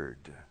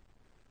word.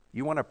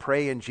 You want to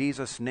pray in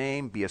Jesus'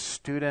 name? Be a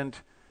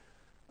student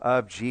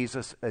of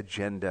Jesus'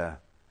 agenda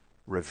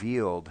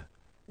revealed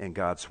in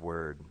God's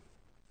word.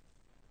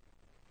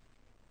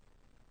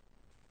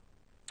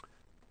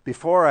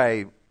 Before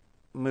I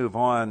move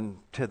on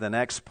to the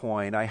next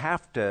point, I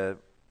have to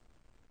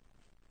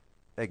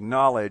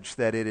acknowledge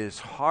that it is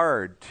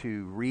hard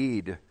to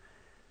read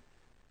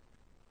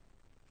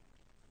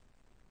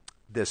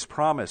this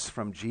promise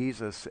from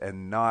Jesus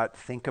and not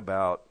think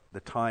about the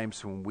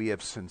times when we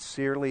have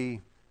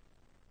sincerely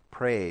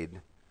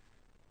prayed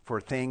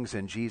for things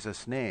in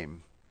Jesus'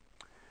 name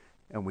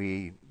and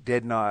we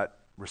did not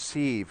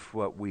receive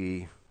what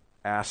we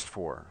asked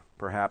for.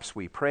 Perhaps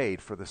we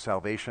prayed for the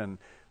salvation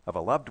of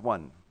a loved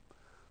one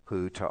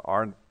who, to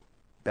our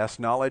best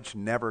knowledge,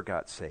 never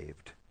got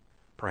saved.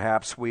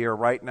 Perhaps we are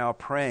right now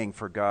praying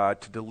for God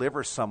to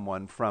deliver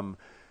someone from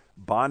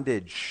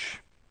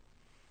bondage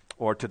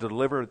or to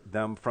deliver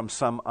them from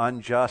some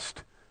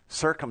unjust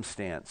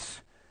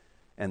circumstance.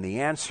 And the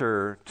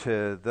answer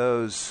to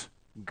those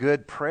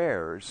good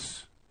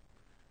prayers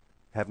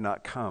have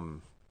not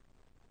come.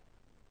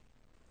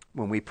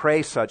 When we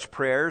pray such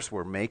prayers,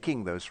 we're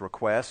making those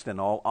requests in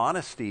all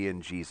honesty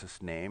in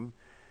Jesus' name.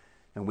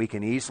 And we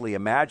can easily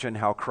imagine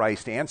how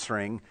Christ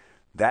answering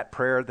that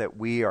prayer that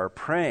we are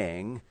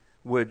praying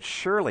would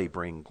surely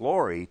bring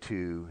glory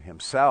to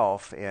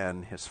himself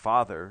and his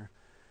Father.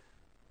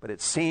 But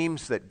it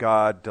seems that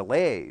God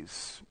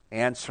delays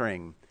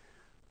answering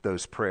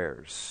those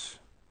prayers,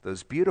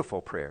 those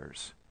beautiful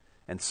prayers.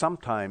 And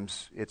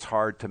sometimes it's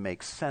hard to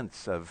make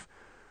sense of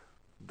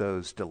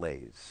those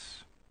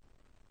delays.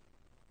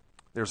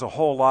 There's a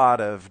whole lot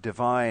of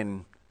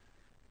divine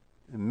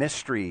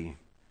mystery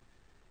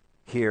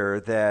here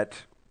that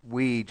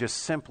we just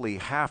simply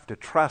have to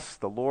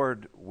trust the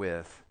Lord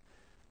with.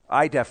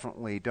 I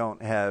definitely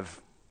don't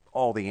have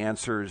all the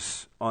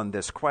answers on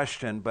this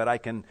question, but I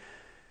can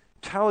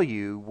tell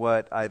you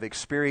what I've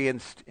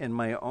experienced in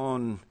my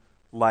own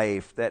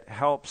life that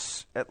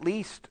helps at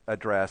least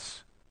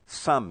address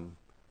some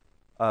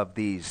of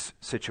these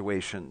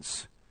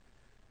situations.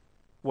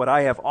 What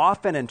I have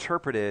often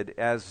interpreted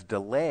as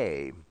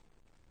delay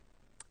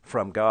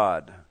from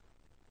God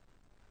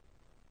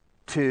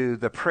to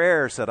the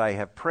prayers that I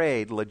have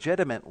prayed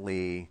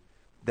legitimately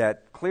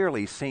that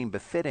clearly seem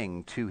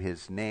befitting to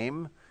his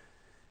name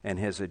and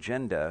his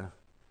agenda.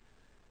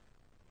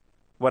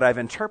 What I've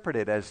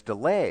interpreted as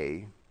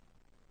delay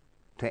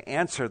to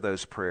answer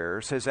those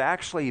prayers has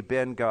actually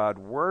been God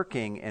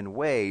working in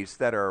ways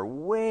that are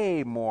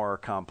way more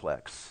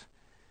complex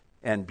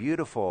and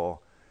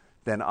beautiful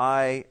than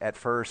I at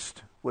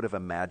first would have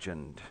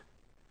imagined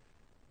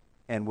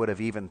and would have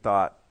even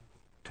thought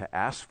to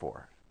ask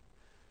for.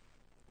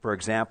 For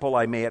example,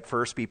 I may at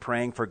first be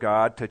praying for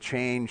God to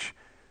change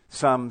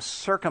some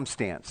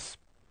circumstance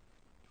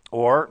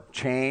or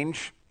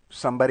change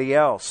somebody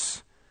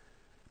else.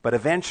 But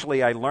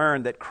eventually I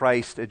learned that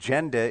Christ's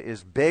agenda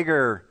is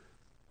bigger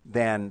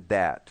than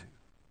that,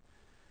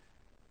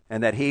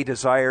 and that he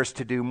desires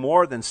to do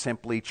more than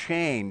simply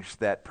change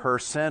that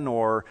person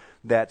or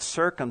that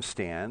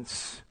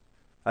circumstance.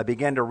 I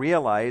began to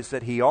realize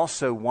that he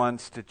also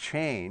wants to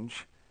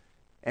change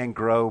and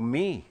grow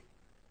me.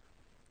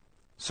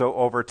 So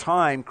over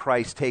time,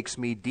 Christ takes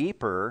me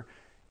deeper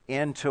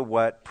into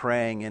what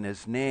praying in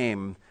his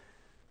name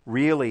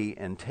really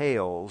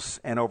entails,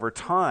 and over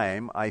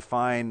time, I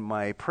find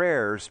my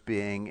prayers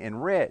being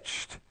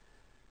enriched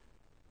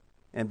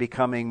and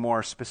becoming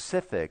more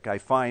specific. I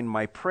find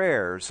my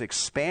prayers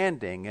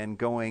expanding and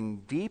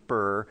going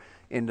deeper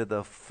into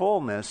the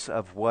fullness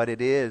of what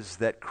it is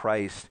that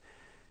Christ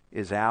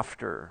is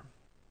after.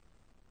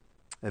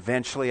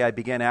 Eventually, I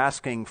began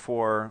asking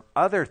for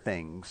other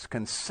things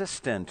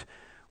consistent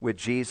with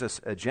Jesus'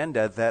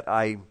 agenda that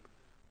I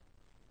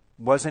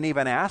wasn't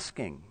even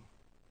asking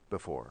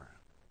before.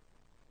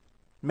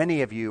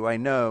 Many of you, I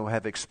know,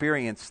 have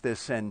experienced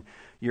this in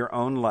your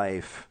own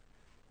life.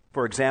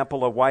 For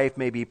example, a wife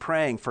may be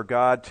praying for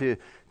God to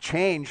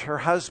change her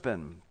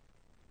husband.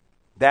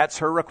 That's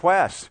her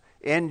request.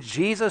 In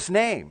Jesus'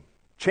 name,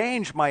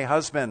 change my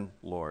husband,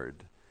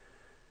 Lord.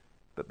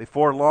 But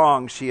before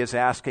long, she is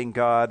asking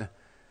God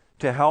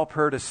to help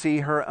her to see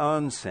her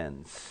own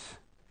sins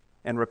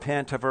and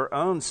repent of her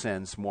own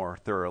sins more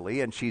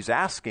thoroughly. And she's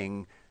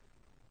asking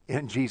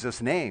in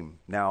Jesus' name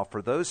now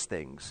for those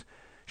things.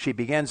 She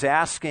begins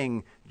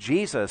asking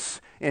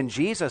Jesus, in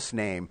Jesus'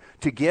 name,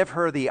 to give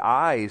her the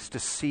eyes to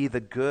see the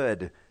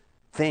good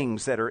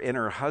things that are in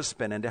her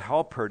husband and to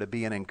help her to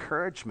be an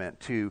encouragement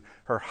to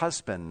her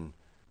husband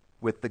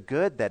with the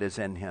good that is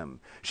in him.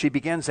 She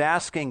begins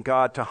asking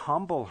God to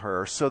humble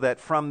her so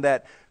that from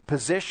that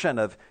position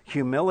of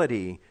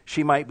humility,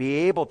 she might be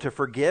able to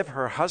forgive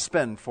her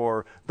husband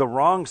for the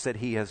wrongs that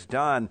he has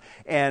done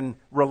and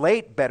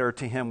relate better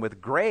to him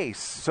with grace,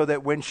 so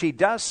that when she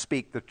does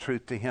speak the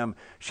truth to him,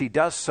 she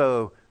does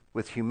so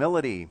with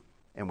humility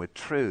and with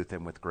truth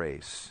and with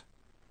grace.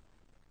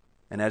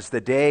 And as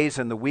the days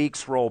and the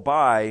weeks roll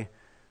by,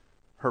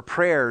 her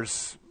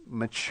prayers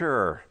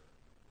mature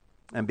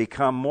and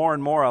become more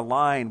and more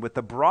aligned with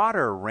the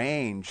broader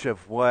range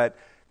of what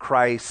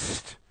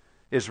Christ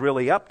is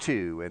really up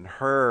to in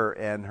her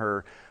and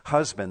her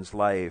husband's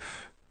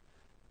life.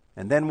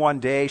 And then one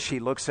day she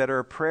looks at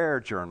her prayer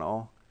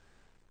journal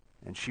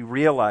and she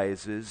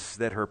realizes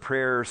that her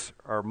prayers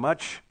are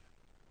much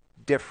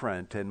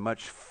different and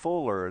much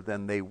fuller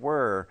than they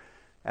were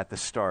at the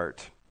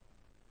start.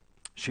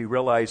 She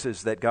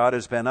realizes that God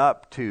has been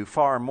up to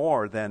far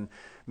more than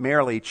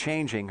merely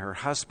changing her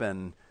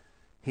husband.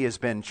 He has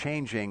been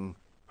changing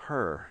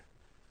her.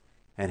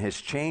 And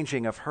his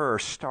changing of her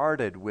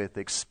started with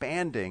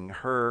expanding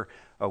her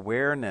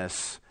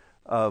awareness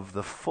of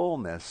the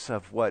fullness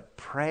of what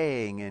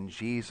praying in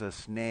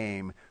Jesus'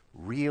 name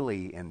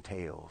really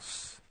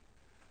entails.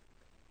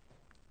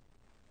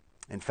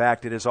 In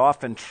fact, it is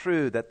often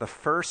true that the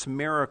first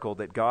miracle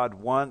that God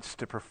wants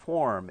to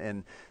perform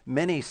in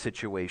many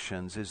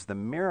situations is the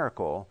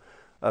miracle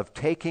of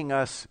taking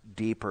us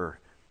deeper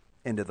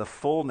into the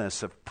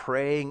fullness of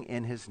praying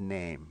in his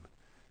name,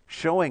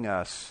 showing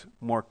us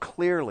more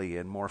clearly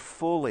and more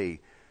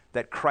fully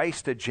that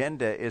Christ's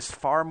agenda is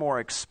far more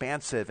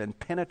expansive and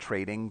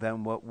penetrating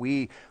than what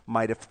we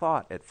might have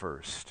thought at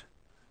first.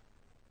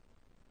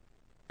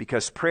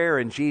 Because prayer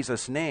in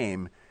Jesus'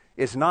 name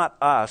is not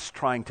us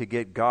trying to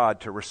get God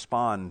to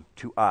respond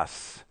to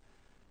us.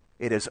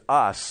 It is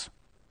us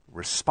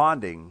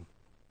responding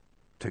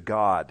to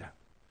God.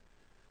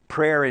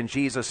 Prayer in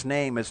Jesus'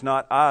 name is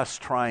not us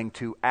trying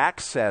to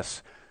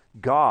access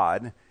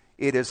God.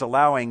 It is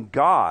allowing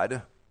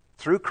God,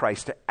 through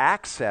Christ, to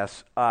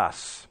access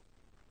us.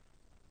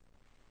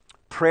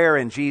 Prayer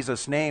in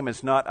Jesus' name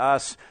is not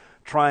us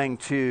trying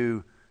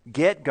to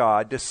get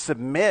God to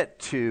submit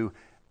to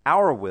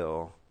our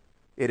will.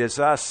 It is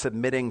us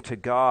submitting to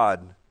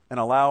God and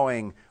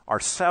allowing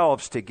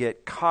ourselves to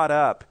get caught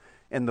up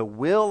in the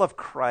will of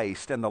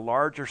Christ and the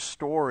larger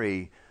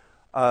story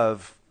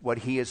of what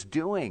He is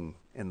doing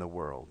in the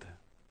world.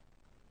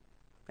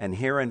 And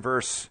here in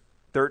verse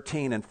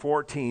 13 and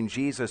 14,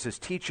 Jesus is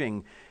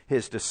teaching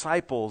His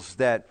disciples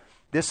that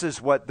this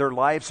is what their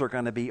lives are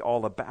going to be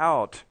all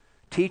about,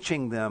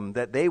 teaching them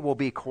that they will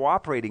be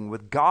cooperating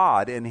with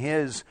God in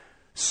His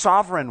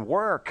sovereign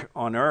work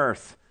on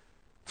earth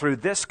through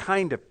this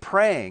kind of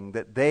praying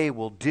that they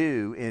will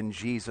do in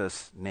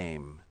Jesus'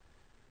 name.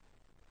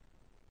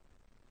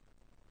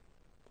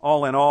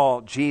 All in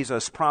all,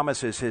 Jesus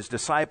promises His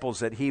disciples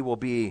that He will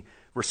be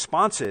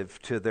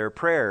responsive to their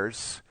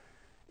prayers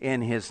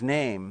in His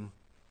name.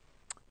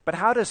 But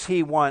how does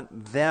He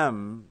want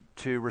them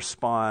to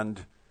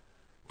respond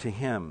to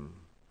Him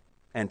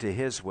and to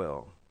His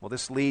will? Well,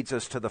 this leads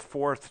us to the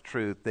fourth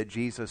truth that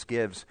Jesus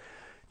gives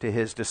to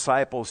His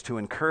disciples to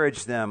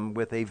encourage them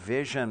with a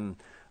vision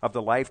of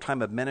the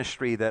lifetime of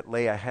ministry that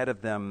lay ahead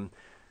of them.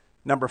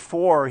 Number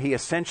 4, He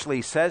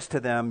essentially says to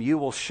them, you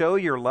will show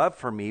your love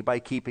for me by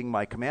keeping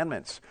my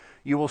commandments.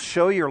 You will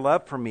show your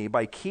love for me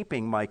by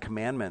keeping my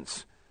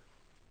commandments.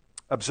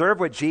 Observe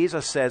what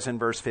Jesus says in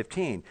verse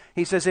 15.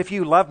 He says, if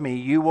you love me,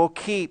 you will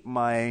keep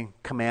my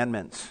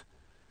commandments.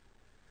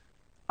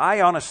 I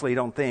honestly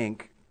don't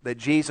think that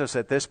Jesus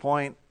at this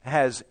point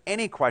has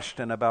any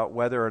question about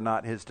whether or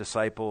not His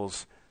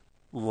disciples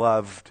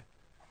loved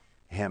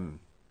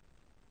Him.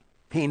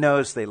 He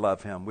knows they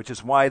love Him, which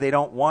is why they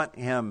don't want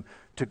Him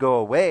to go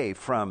away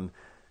from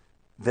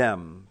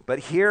them. But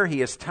here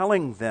He is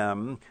telling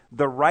them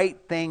the right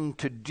thing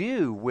to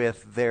do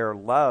with their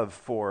love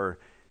for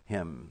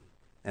Him,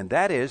 and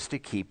that is to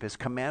keep His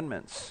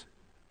commandments.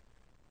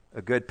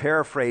 A good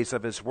paraphrase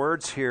of His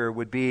words here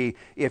would be,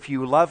 if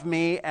you love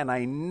me, and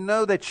I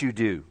know that you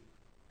do,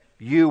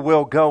 you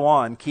will go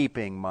on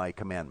keeping my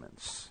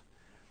commandments.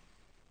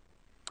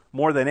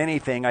 More than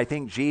anything, I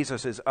think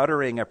Jesus is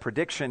uttering a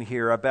prediction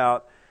here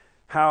about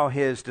how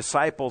His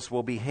disciples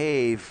will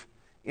behave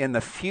in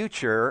the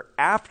future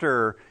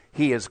after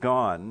He is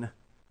gone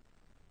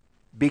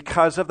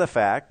because of the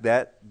fact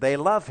that they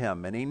love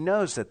Him, and He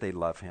knows that they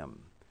love Him.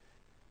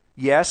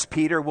 Yes,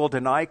 Peter will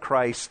deny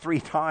Christ 3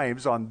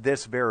 times on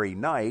this very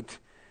night,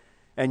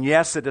 and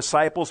yes, the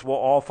disciples will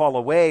all fall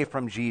away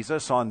from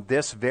Jesus on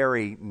this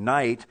very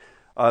night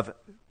of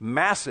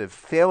massive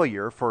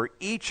failure for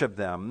each of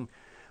them.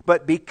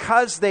 But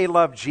because they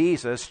love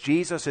Jesus,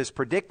 Jesus is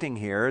predicting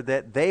here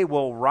that they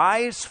will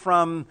rise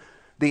from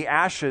the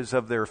ashes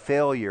of their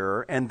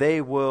failure and they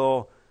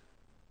will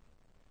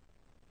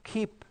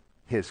keep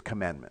His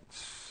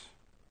commandments.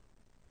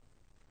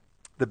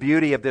 The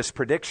beauty of this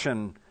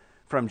prediction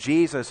from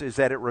Jesus is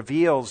that it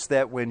reveals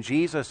that when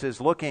Jesus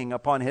is looking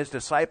upon His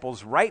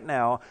disciples right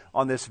now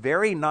on this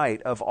very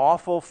night of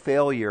awful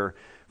failure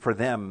for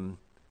them,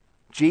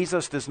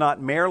 Jesus does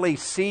not merely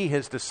see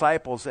His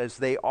disciples as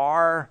they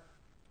are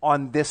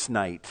on this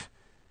night,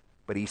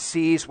 but He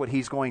sees what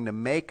He's going to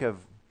make of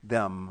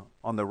them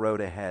on the road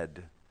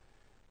ahead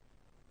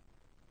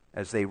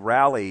as they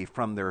rally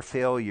from their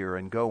failure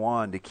and go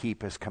on to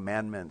keep His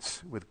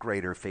commandments with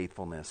greater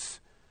faithfulness.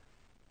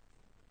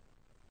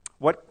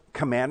 What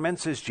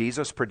commandments is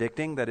Jesus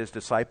predicting that His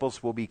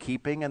disciples will be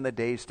keeping in the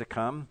days to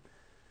come?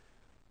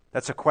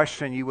 That's a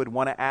question you would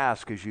want to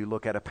ask as you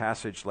look at a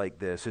passage like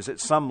this. Is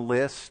it some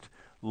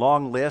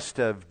long list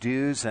of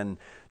do's and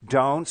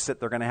don'ts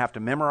that they're going to have to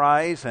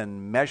memorize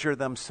and measure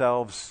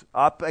themselves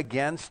up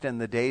against in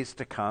the days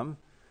to come?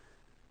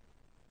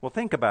 Well,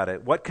 think about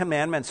it. What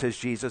commandments has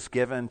Jesus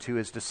given to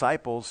His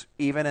disciples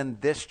even in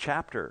this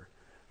chapter?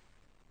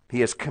 He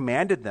has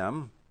commanded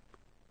them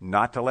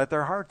not to let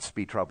their hearts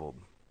be troubled.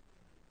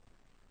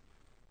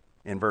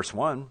 In verse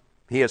 1,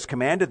 He has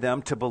commanded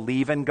them to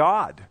believe in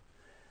God.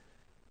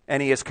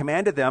 And He has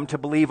commanded them to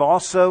believe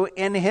also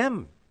in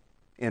Him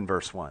in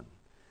verse 1.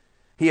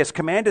 He has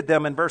commanded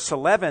them in verse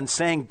 11,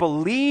 saying,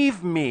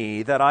 believe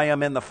me that I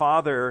am in the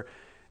Father,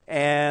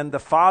 and the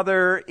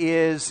Father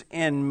is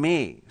in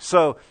me.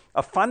 So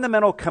a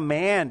fundamental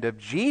command of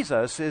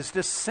Jesus is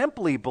to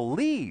simply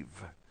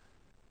believe.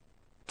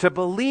 To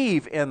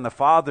believe in the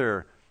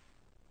Father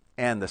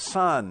and the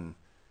Son,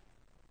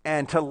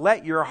 and to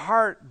let your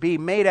heart be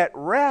made at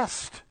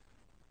rest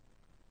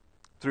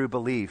through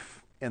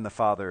belief in the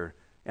Father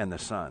and the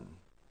Son.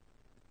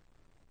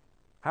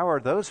 How are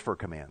those for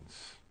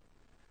commands?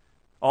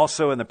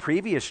 Also in the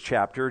previous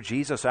chapter,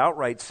 Jesus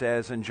outright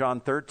says in John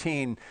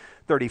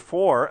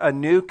 13:34, "A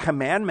new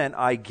commandment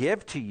I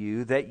give to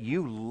you, that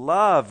you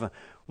love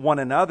one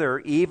another,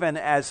 even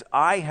as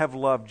I have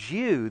loved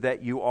you,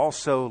 that you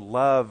also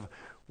love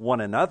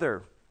one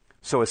another."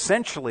 So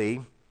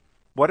essentially,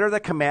 what are the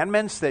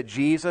commandments that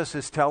Jesus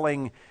is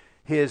telling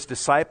his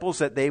disciples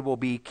that they will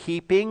be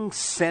keeping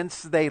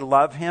since they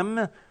love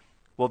him?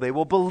 Well, they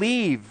will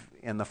believe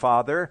in the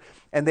Father,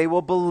 and they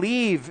will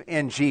believe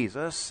in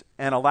Jesus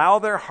and allow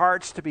their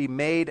hearts to be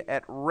made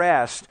at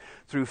rest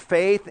through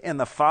faith in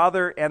the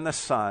Father and the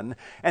Son,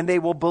 and they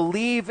will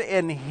believe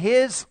in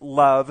his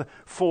love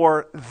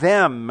for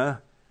them,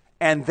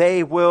 and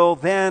they will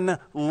then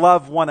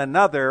love one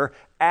another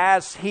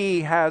as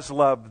he has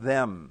loved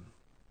them.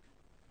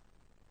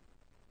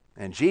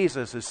 And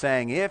Jesus is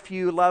saying, if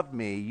you love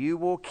me, you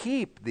will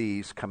keep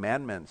these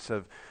commandments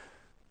of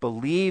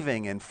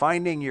believing and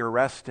finding your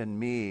rest in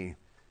me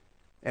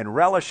and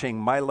relishing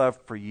my love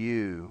for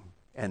you.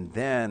 And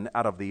then,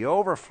 out of the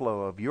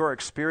overflow of your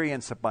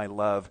experience of my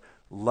love,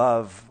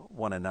 love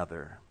one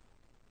another.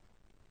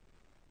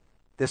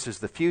 This is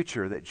the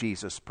future that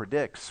Jesus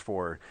predicts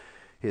for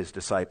his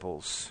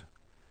disciples.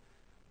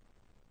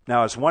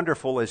 Now, as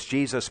wonderful as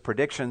Jesus'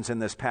 predictions in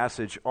this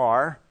passage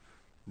are,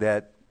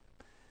 that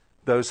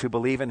those who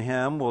believe in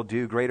him will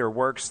do greater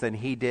works than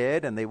he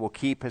did, and they will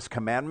keep his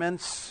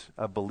commandments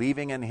of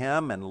believing in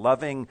him and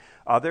loving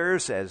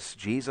others as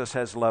Jesus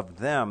has loved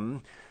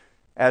them.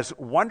 As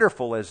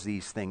wonderful as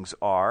these things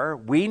are,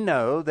 we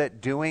know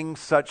that doing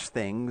such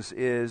things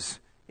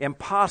is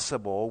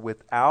impossible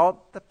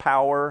without the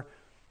power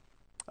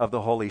of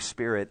the Holy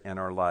Spirit in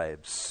our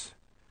lives.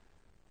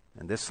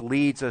 And this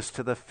leads us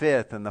to the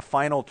fifth and the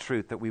final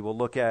truth that we will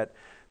look at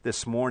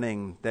this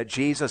morning, that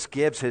Jesus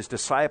gives his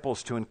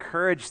disciples to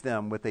encourage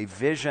them with a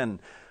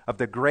vision of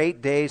the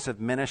great days of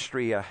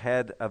ministry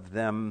ahead of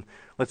them.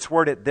 Let's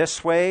word it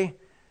this way.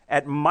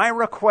 At my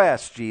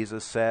request,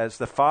 Jesus says,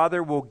 the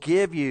Father will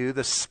give you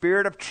the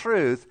Spirit of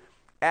truth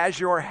as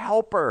your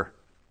helper.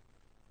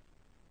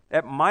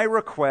 At my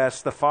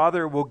request, the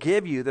Father will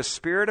give you the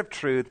Spirit of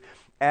truth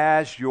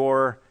as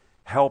your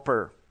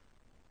helper.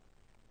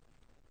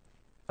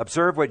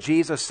 Observe what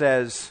Jesus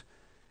says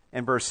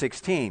in verse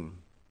 16.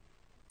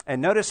 And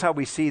notice how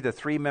we see the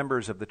three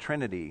members of the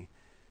Trinity.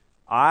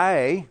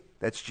 I,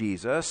 that's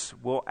Jesus,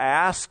 will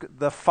ask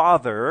the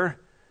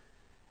Father,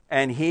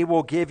 and he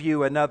will give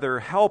you another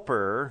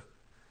helper,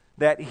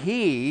 that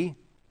he,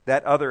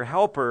 that other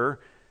helper,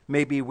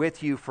 may be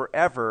with you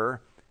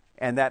forever.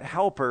 And that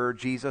helper,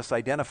 Jesus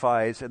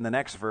identifies in the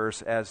next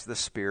verse as the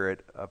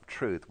Spirit of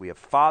truth. We have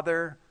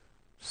Father,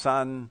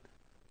 Son,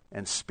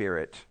 and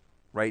Spirit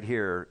right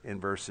here in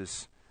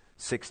verses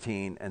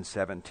 16 and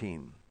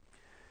 17.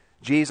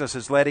 Jesus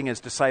is letting his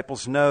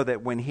disciples know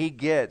that when he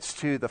gets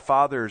to the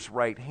Father's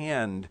right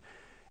hand,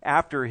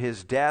 after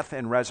his death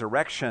and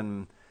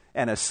resurrection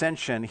and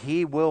ascension,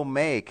 he will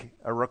make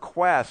a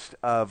request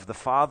of the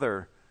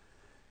Father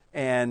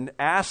and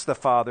ask the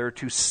Father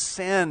to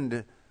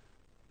send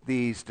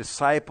these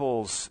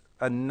disciples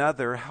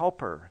another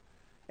helper.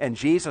 And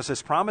Jesus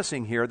is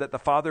promising here that the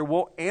Father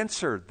will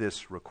answer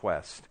this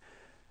request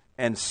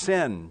and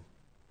send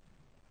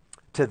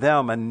to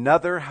them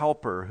another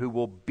helper who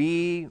will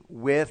be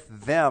with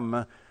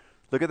them,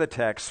 look at the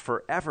text,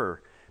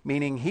 forever,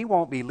 meaning he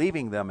won't be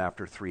leaving them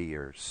after 3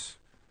 years.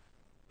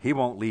 He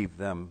won't leave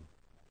them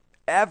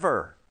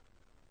ever,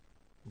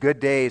 good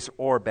days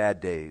or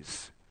bad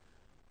days.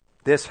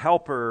 This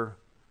helper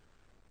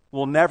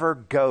will never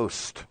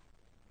ghost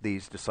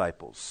these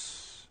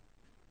disciples.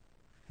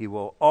 He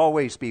will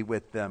always be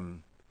with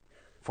them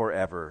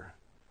forever.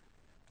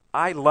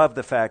 I love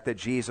the fact that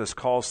Jesus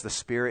calls the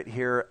Spirit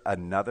here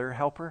another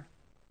helper.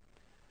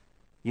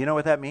 You know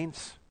what that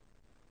means?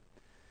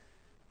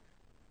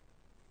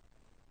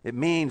 It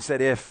means that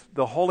if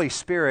the Holy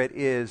Spirit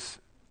is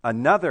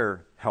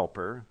another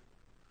helper,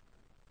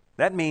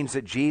 that means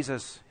that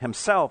Jesus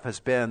himself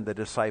has been the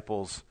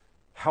disciples'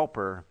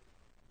 helper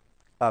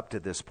up to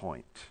this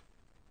point.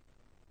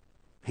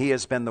 He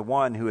has been the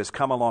one who has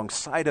come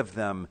alongside of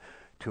them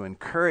to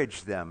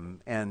encourage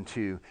them and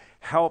to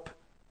help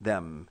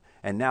them.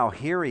 And now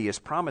here he is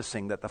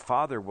promising that the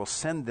Father will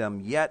send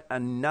them yet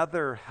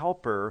another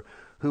helper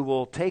who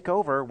will take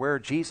over where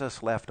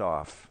Jesus left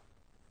off.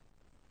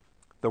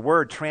 The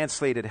word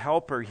translated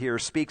helper here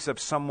speaks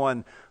of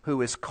someone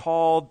who is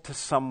called to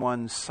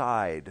someone's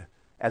side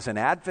as an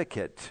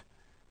advocate,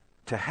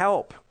 to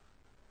help,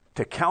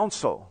 to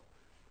counsel,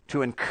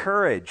 to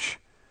encourage,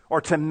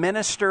 or to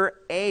minister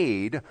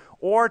aid,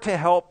 or to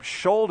help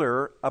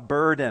shoulder a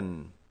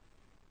burden.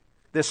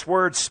 This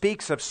word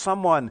speaks of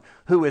someone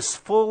who is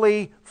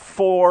fully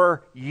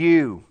for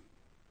you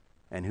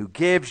and who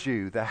gives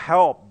you the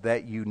help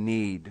that you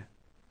need.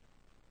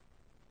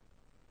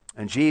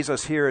 And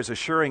Jesus here is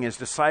assuring his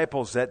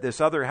disciples that this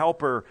other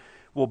helper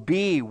will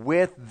be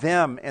with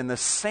them in the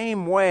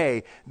same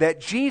way that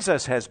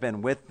Jesus has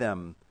been with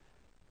them,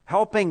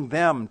 helping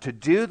them to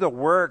do the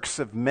works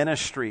of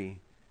ministry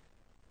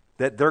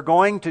that they're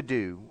going to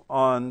do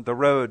on the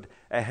road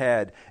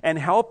ahead, and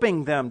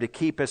helping them to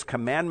keep His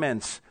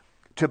commandments,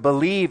 to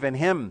believe in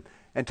Him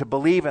and to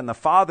believe in the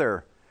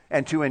Father,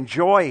 and to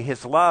enjoy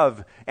His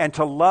love and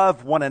to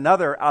love one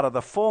another out of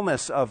the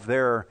fullness of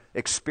their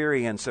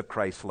experience of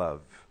Christ's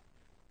love.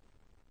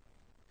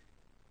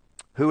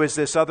 Who is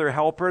this other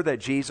helper that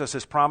Jesus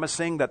is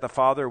promising that the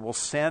Father will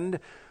send?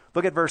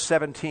 Look at verse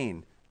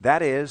 17.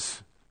 That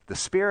is the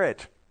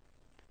Spirit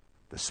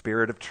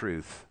of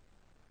truth.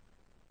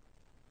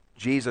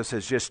 Jesus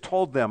has just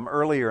told them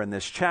earlier in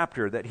this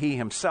chapter that He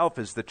Himself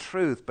is the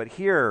truth, but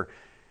here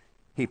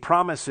He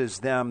promises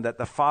them that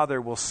the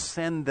Father will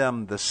send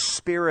them the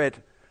Spirit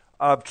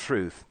of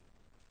truth.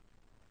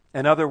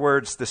 In other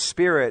words, the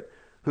Spirit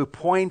who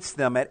points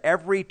them at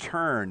every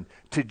turn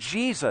to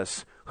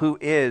Jesus, who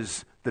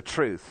is the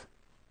truth.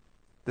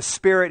 The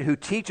Spirit who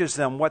teaches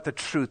them what the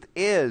truth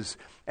is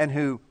and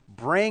who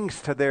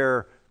brings to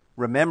their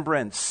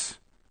remembrance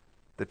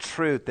the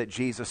truth that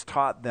Jesus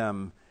taught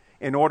them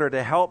in order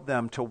to help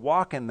them to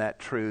walk in that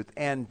truth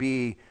and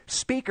be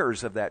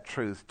speakers of that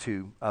truth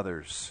to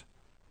others.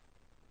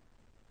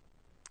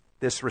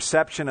 This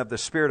reception of the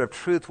Spirit of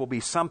truth will be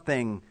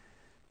something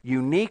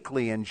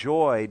uniquely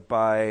enjoyed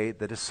by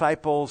the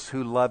disciples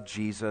who love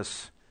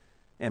Jesus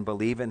and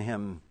believe in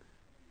Him.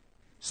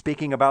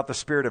 Speaking about the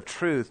Spirit of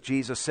truth,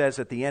 Jesus says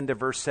at the end of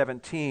verse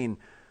 17,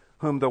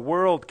 whom the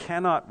world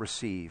cannot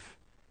receive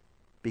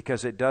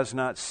because it does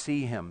not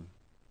see Him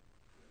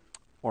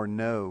or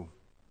know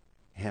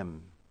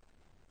Him.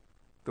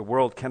 The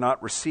world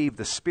cannot receive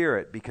the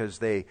Spirit because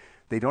they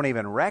don't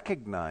even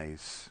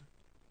recognize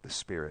the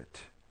Spirit.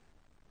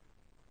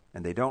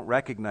 And they don't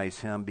recognize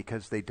Him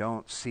because they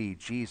don't see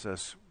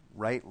Jesus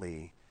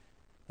rightly.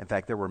 In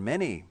fact, there were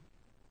many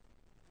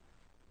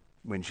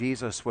when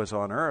Jesus was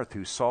on earth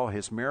who saw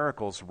His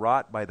miracles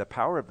wrought by the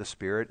power of the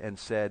Spirit and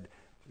said,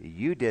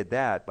 you did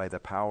that by the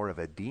power of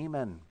a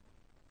demon.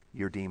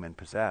 You're demon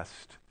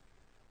possessed.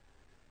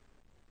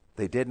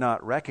 They did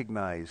not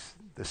recognize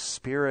the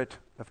Spirit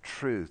of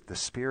truth, the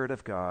Spirit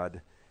of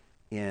God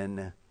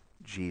in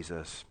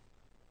Jesus.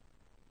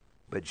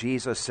 But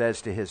Jesus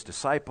says to His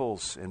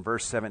disciples in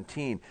verse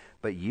 17,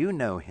 but you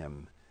know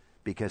Him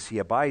because He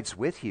abides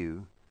with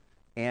you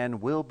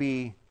and will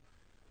be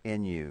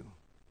in you.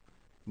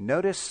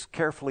 Notice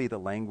carefully the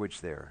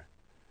language there.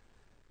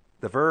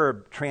 The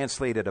verb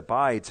translated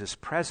abides is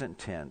present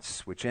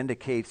tense, which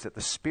indicates that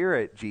the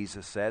Spirit,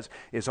 Jesus says,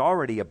 is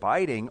already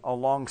abiding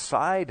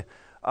alongside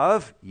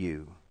of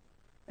you.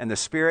 And the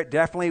Spirit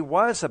definitely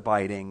was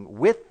abiding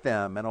with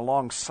them and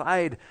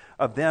alongside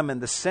of them in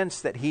the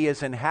sense that He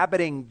is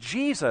inhabiting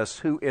Jesus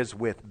who is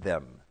with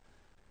them.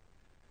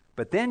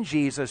 But then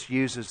Jesus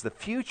uses the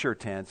future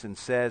tense and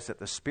says that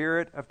the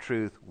Spirit of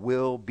truth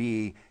will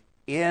be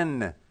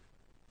in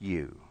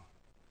you.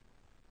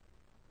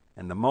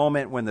 And the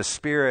moment when the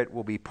Spirit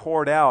will be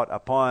poured out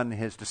upon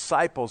His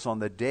disciples on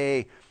the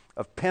day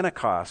of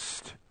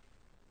Pentecost,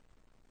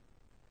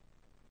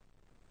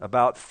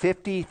 about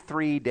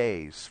 53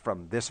 days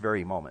from this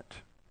very moment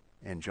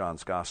in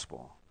John's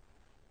Gospel,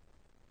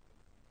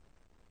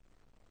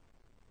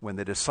 when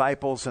the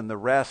disciples and the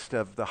rest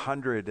of the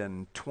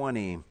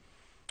 120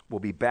 will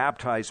be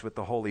baptized with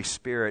the Holy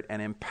Spirit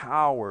and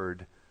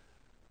empowered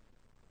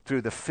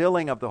through the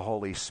filling of the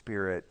Holy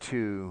Spirit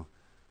to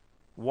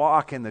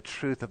walk in the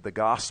truth of the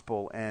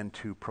gospel and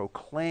to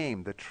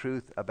proclaim the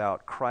truth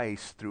about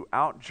Christ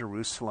throughout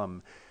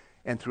Jerusalem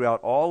and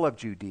throughout all of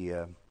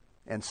Judea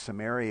and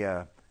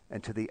Samaria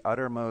and to the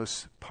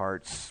uttermost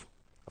parts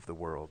of the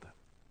world.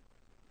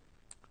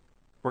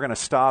 We're going to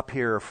stop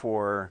here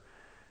for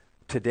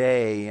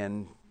today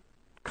and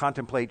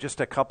contemplate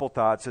just a couple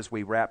thoughts as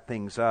we wrap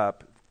things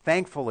up.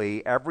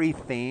 Thankfully, every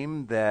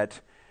theme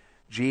that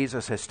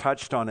Jesus has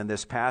touched on in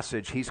this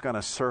passage, He's going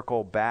to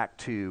circle back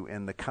to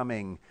in the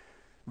coming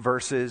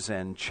verses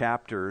and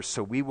chapters.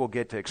 So we will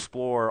get to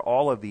explore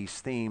all of these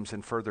themes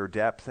in further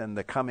depth in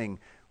the coming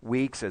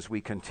weeks as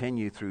we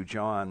continue through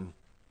John.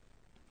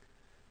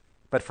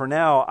 But for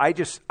now, I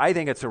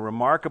think it's a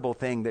remarkable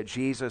thing that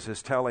Jesus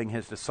is telling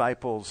His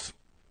disciples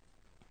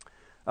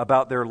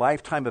about their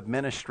lifetime of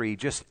ministry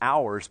just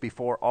hours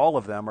before all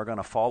of them are going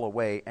to fall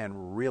away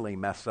and really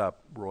mess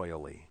up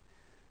royally.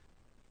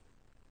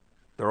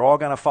 They're all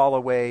going to fall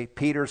away.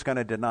 Peter's going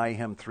to deny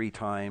Him 3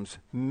 times.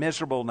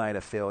 Miserable night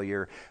of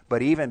failure.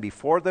 But even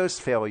before those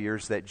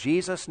failures that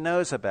Jesus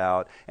knows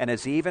about and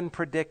has even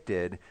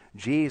predicted,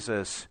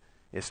 Jesus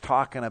is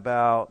talking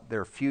about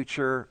their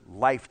future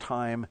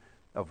lifetime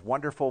of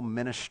wonderful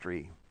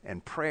ministry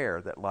and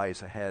prayer that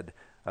lies ahead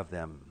of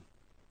them.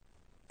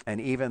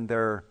 And even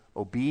their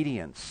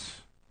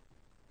obedience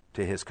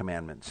to His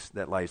commandments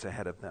that lies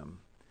ahead of them.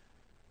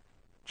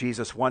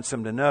 Jesus wants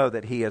them to know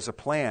that He has a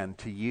plan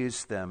to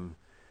use them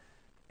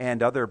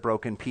and other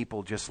broken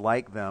people just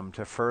like them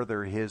to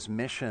further His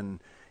mission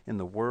in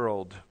the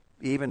world,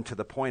 even to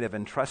the point of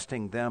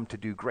entrusting them to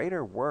do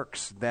greater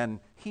works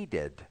than He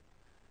did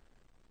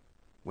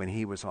when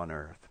He was on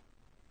earth.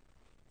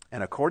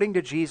 And according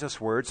to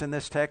Jesus' words in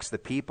this text, the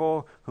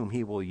people whom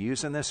He will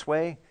use in this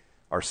way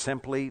are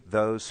simply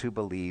those who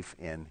believe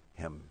in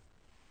him.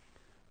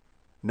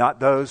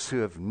 Not those who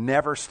have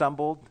never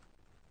stumbled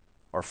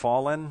or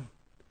fallen,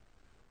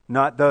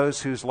 not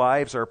those whose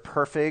lives are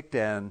perfect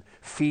and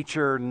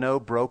feature no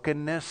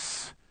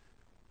brokenness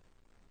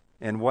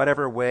in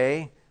whatever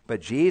way,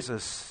 but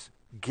Jesus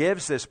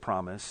gives this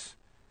promise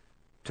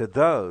to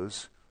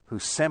those who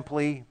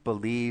simply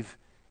believe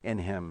in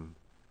him.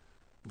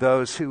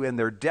 Those who in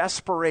their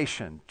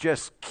desperation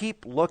just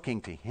keep looking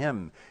to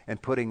him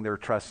and putting their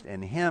trust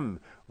in him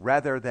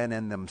rather than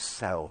in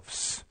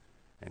themselves,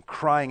 and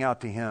crying out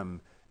to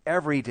him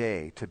every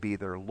day to be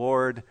their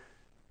Lord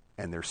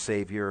and their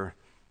Savior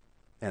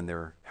and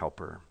their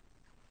helper.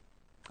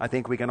 I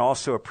think we can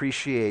also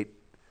appreciate,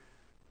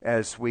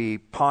 as we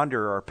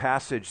ponder our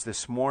passage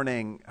this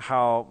morning,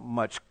 how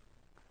much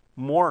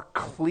more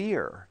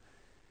clear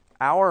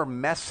our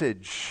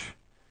message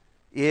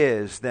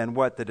is than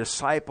what the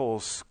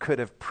disciples could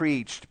have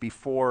preached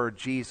before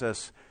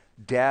Jesus'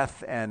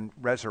 death and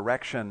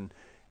resurrection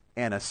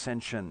and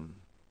ascension.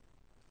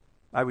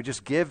 I would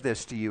just give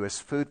this to you as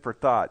food for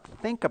thought.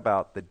 Think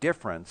about the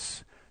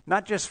difference,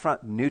 not just from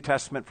New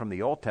Testament from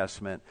the Old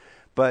Testament,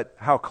 but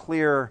how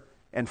clear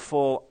and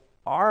full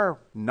our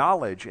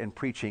knowledge and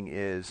preaching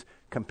is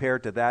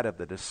compared to that of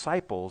the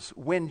disciples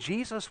when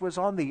Jesus was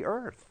on the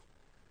earth.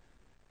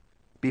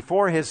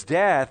 Before his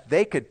death,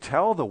 they could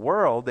tell the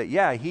world that,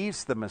 yeah,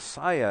 he's the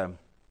Messiah.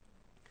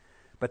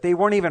 But they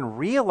weren't even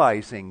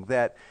realizing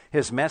that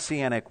his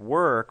messianic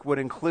work would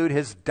include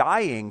his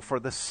dying for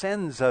the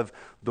sins of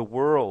the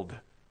world,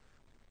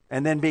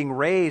 and then being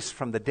raised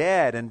from the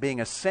dead and being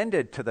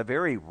ascended to the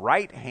very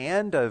right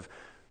hand of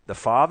the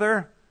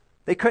Father.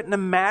 They couldn't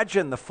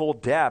imagine the full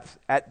depth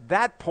at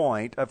that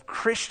point of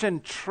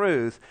Christian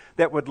truth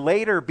that would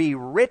later be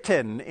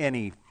written in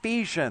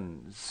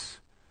Ephesians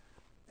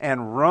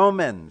and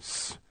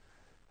Romans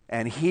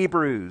and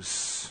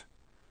Hebrews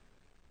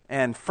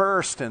and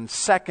 1st and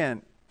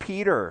 2nd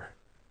Peter.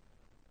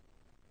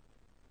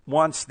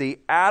 Once the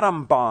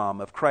atom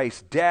bomb of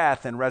Christ's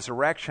death and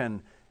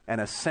resurrection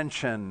and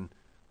ascension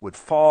would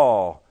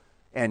fall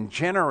and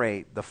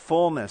generate the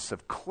fullness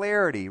of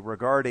clarity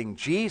regarding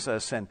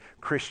Jesus and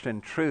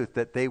Christian truth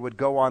that they would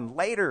go on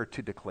later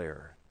to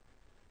declare.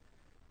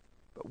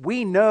 But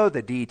we know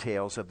the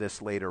details of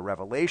this later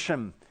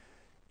revelation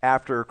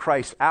after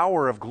Christ's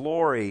hour of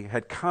glory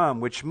had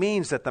come, which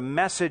means that the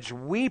message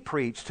we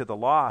preach to the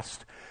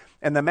lost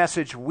and the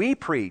message we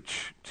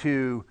preach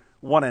to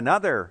one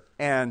another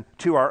and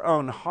to our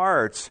own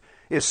hearts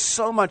is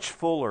so much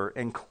fuller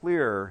and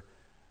clearer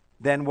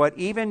than what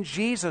even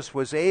Jesus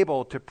was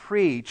able to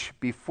preach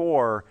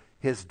before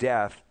his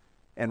death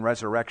and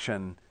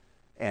resurrection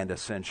and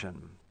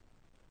ascension.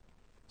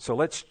 So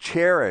let's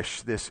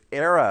cherish this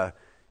era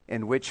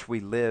in which we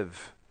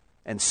live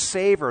and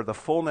savor the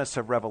fullness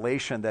of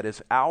revelation that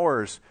is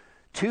ours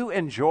to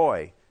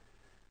enjoy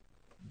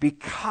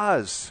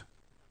because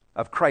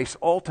of Christ's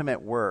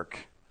ultimate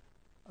work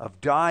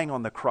of dying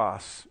on the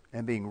cross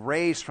and being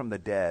raised from the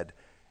dead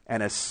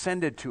and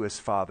ascended to his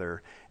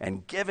Father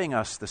and giving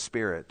us the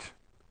Spirit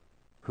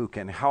who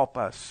can help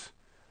us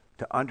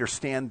to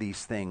understand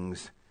these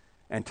things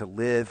and to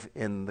live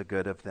in the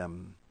good of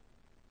them.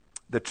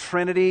 The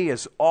Trinity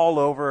is all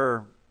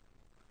over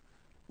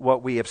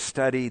what we have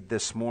studied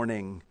this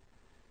morning.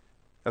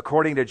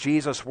 According to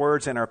Jesus'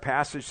 words in our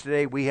passage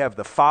today, we have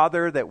the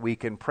Father that we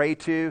can pray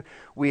to.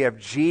 We have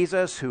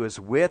Jesus who is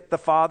with the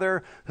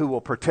Father, who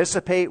will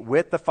participate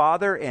with the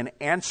Father in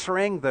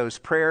answering those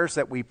prayers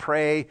that we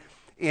pray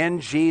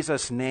in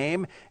Jesus'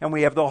 name. And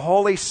we have the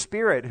Holy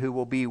Spirit who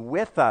will be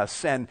with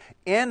us and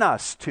in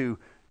us to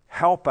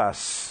help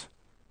us,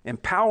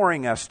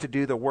 empowering us to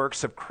do the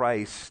works of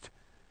Christ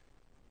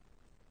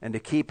and to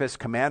keep his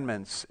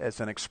commandments as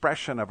an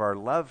expression of our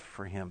love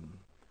for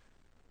him.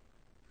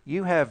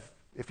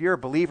 If you're a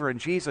believer in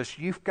Jesus,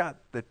 you've got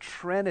the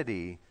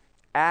Trinity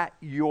at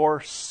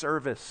your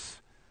service.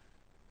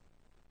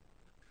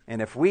 And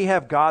if we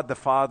have God the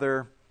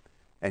Father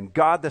and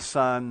God the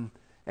Son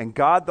and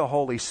God the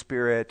Holy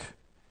Spirit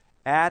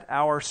at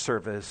our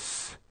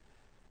service,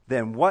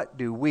 then what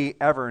do we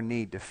ever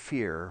need to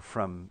fear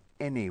from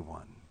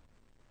anyone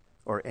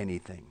or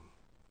anything?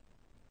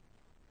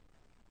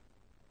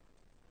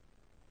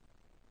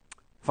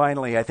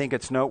 Finally, I think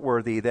it's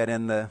noteworthy that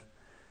in the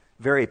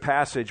very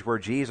passage where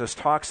Jesus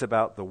talks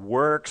about the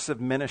works of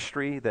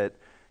ministry that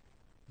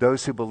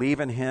those who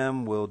believe in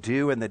him will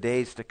do in the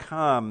days to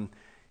come,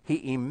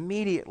 he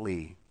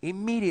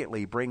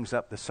immediately brings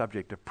up the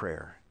subject of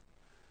prayer,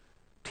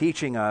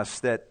 teaching us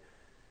that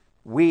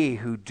we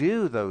who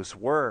do those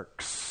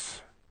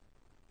works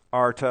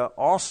are to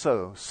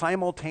also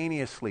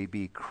simultaneously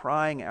be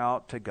crying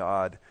out to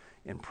God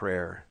in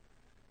prayer,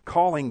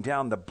 calling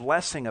down the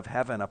blessing of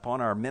heaven upon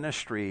our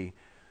ministry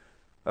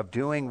of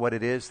doing what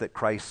it is that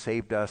Christ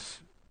saved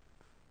us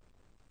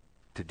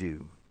to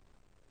do.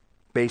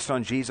 Based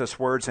on Jesus'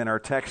 words in our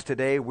text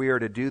today, we are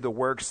to do the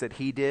works that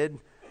he did,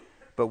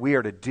 but we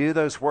are to do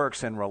those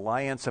works in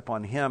reliance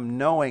upon him,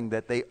 knowing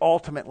that they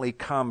ultimately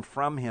come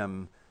from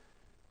him,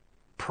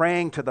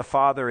 praying to the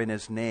Father in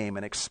his name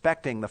and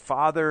expecting the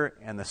Father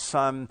and the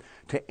Son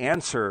to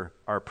answer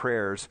our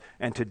prayers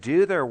and to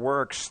do their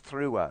works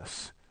through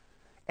us.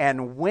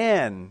 And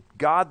when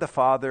God the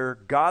Father,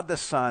 God the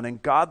Son,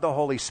 and God the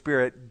Holy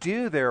Spirit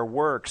do their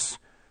works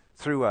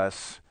through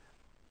us,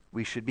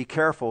 we should be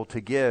careful to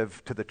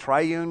give to the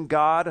triune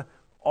God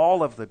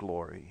all of the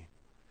glory,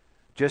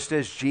 just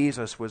as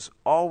Jesus was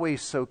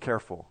always so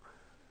careful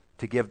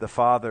to give the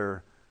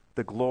Father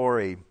the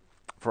glory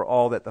for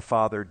all that the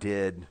Father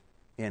did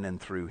in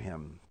and through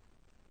him.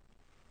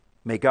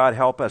 May God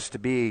help us to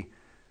be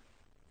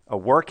a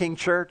working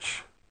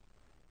church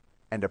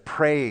and a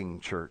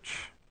praying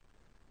church.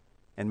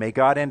 And may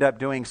God end up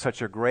doing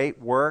such a great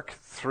work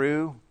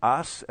through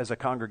us as a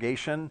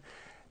congregation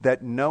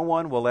that no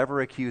one will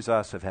ever accuse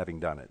us of having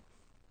done it.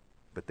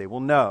 But they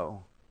will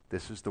know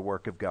this is the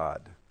work of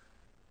God.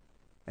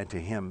 And to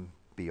him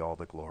be all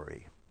the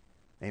glory.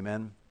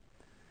 Amen.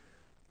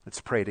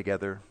 Let's pray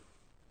together.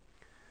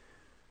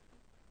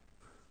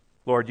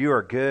 Lord, you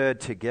are good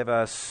to give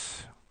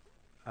us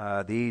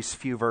these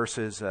few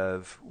verses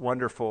of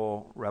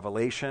wonderful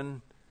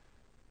revelation.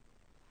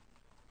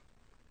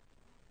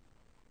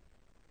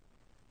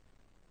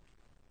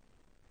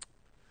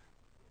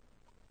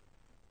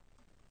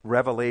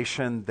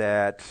 Revelation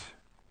that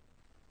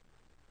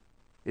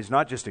is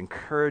not just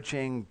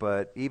encouraging,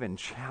 but even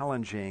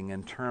challenging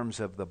in terms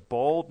of the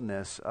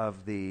boldness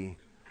of the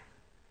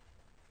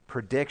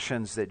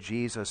predictions that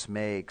Jesus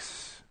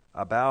makes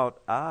about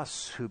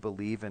us who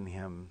believe in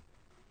him.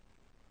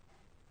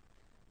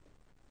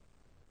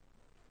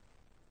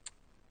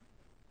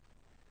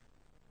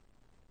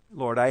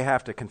 Lord, I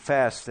have to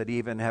confess that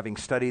even having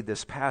studied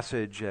this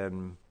passage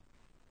and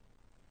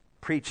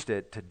preached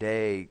it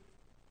today,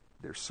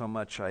 there's so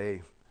much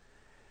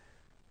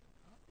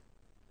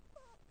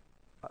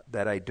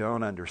that I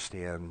don't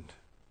understand,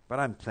 but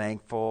I'm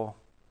thankful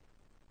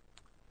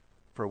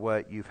for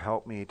what you've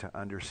helped me to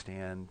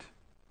understand.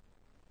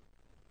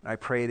 I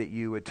pray that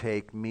you would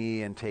take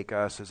me and take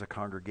us as a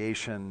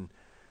congregation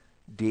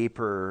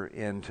deeper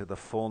into the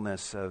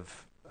fullness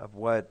of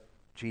what,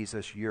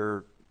 Jesus,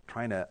 you're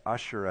trying to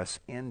usher us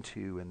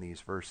into in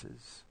these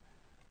verses,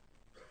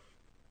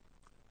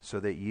 so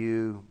that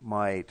you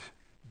might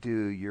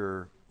do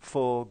your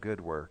full good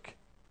work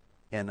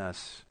in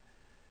us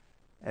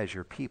as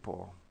your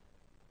people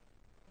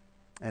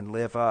and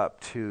live up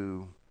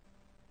to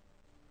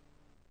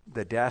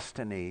the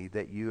destiny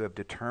that you have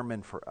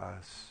determined for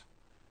us,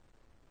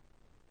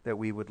 that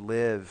we would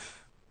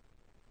live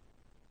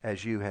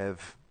as you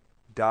have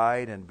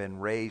died and been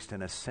raised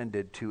and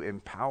ascended to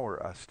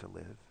empower us to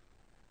live,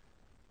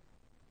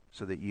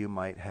 so that you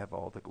might have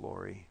all the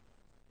glory.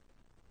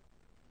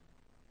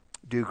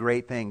 Do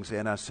great things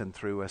in us and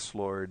through us,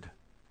 Lord.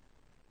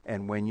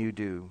 And when you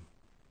do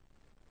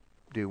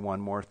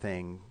one more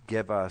thing.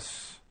 Give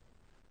us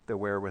the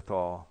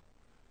wherewithal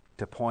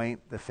to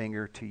point the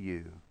finger to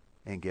you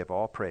and give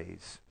all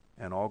praise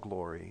and all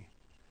glory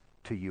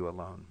to you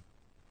alone.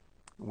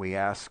 We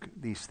ask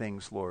these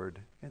things, Lord,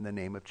 in the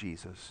name of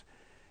Jesus.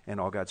 And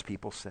all God's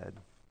people said,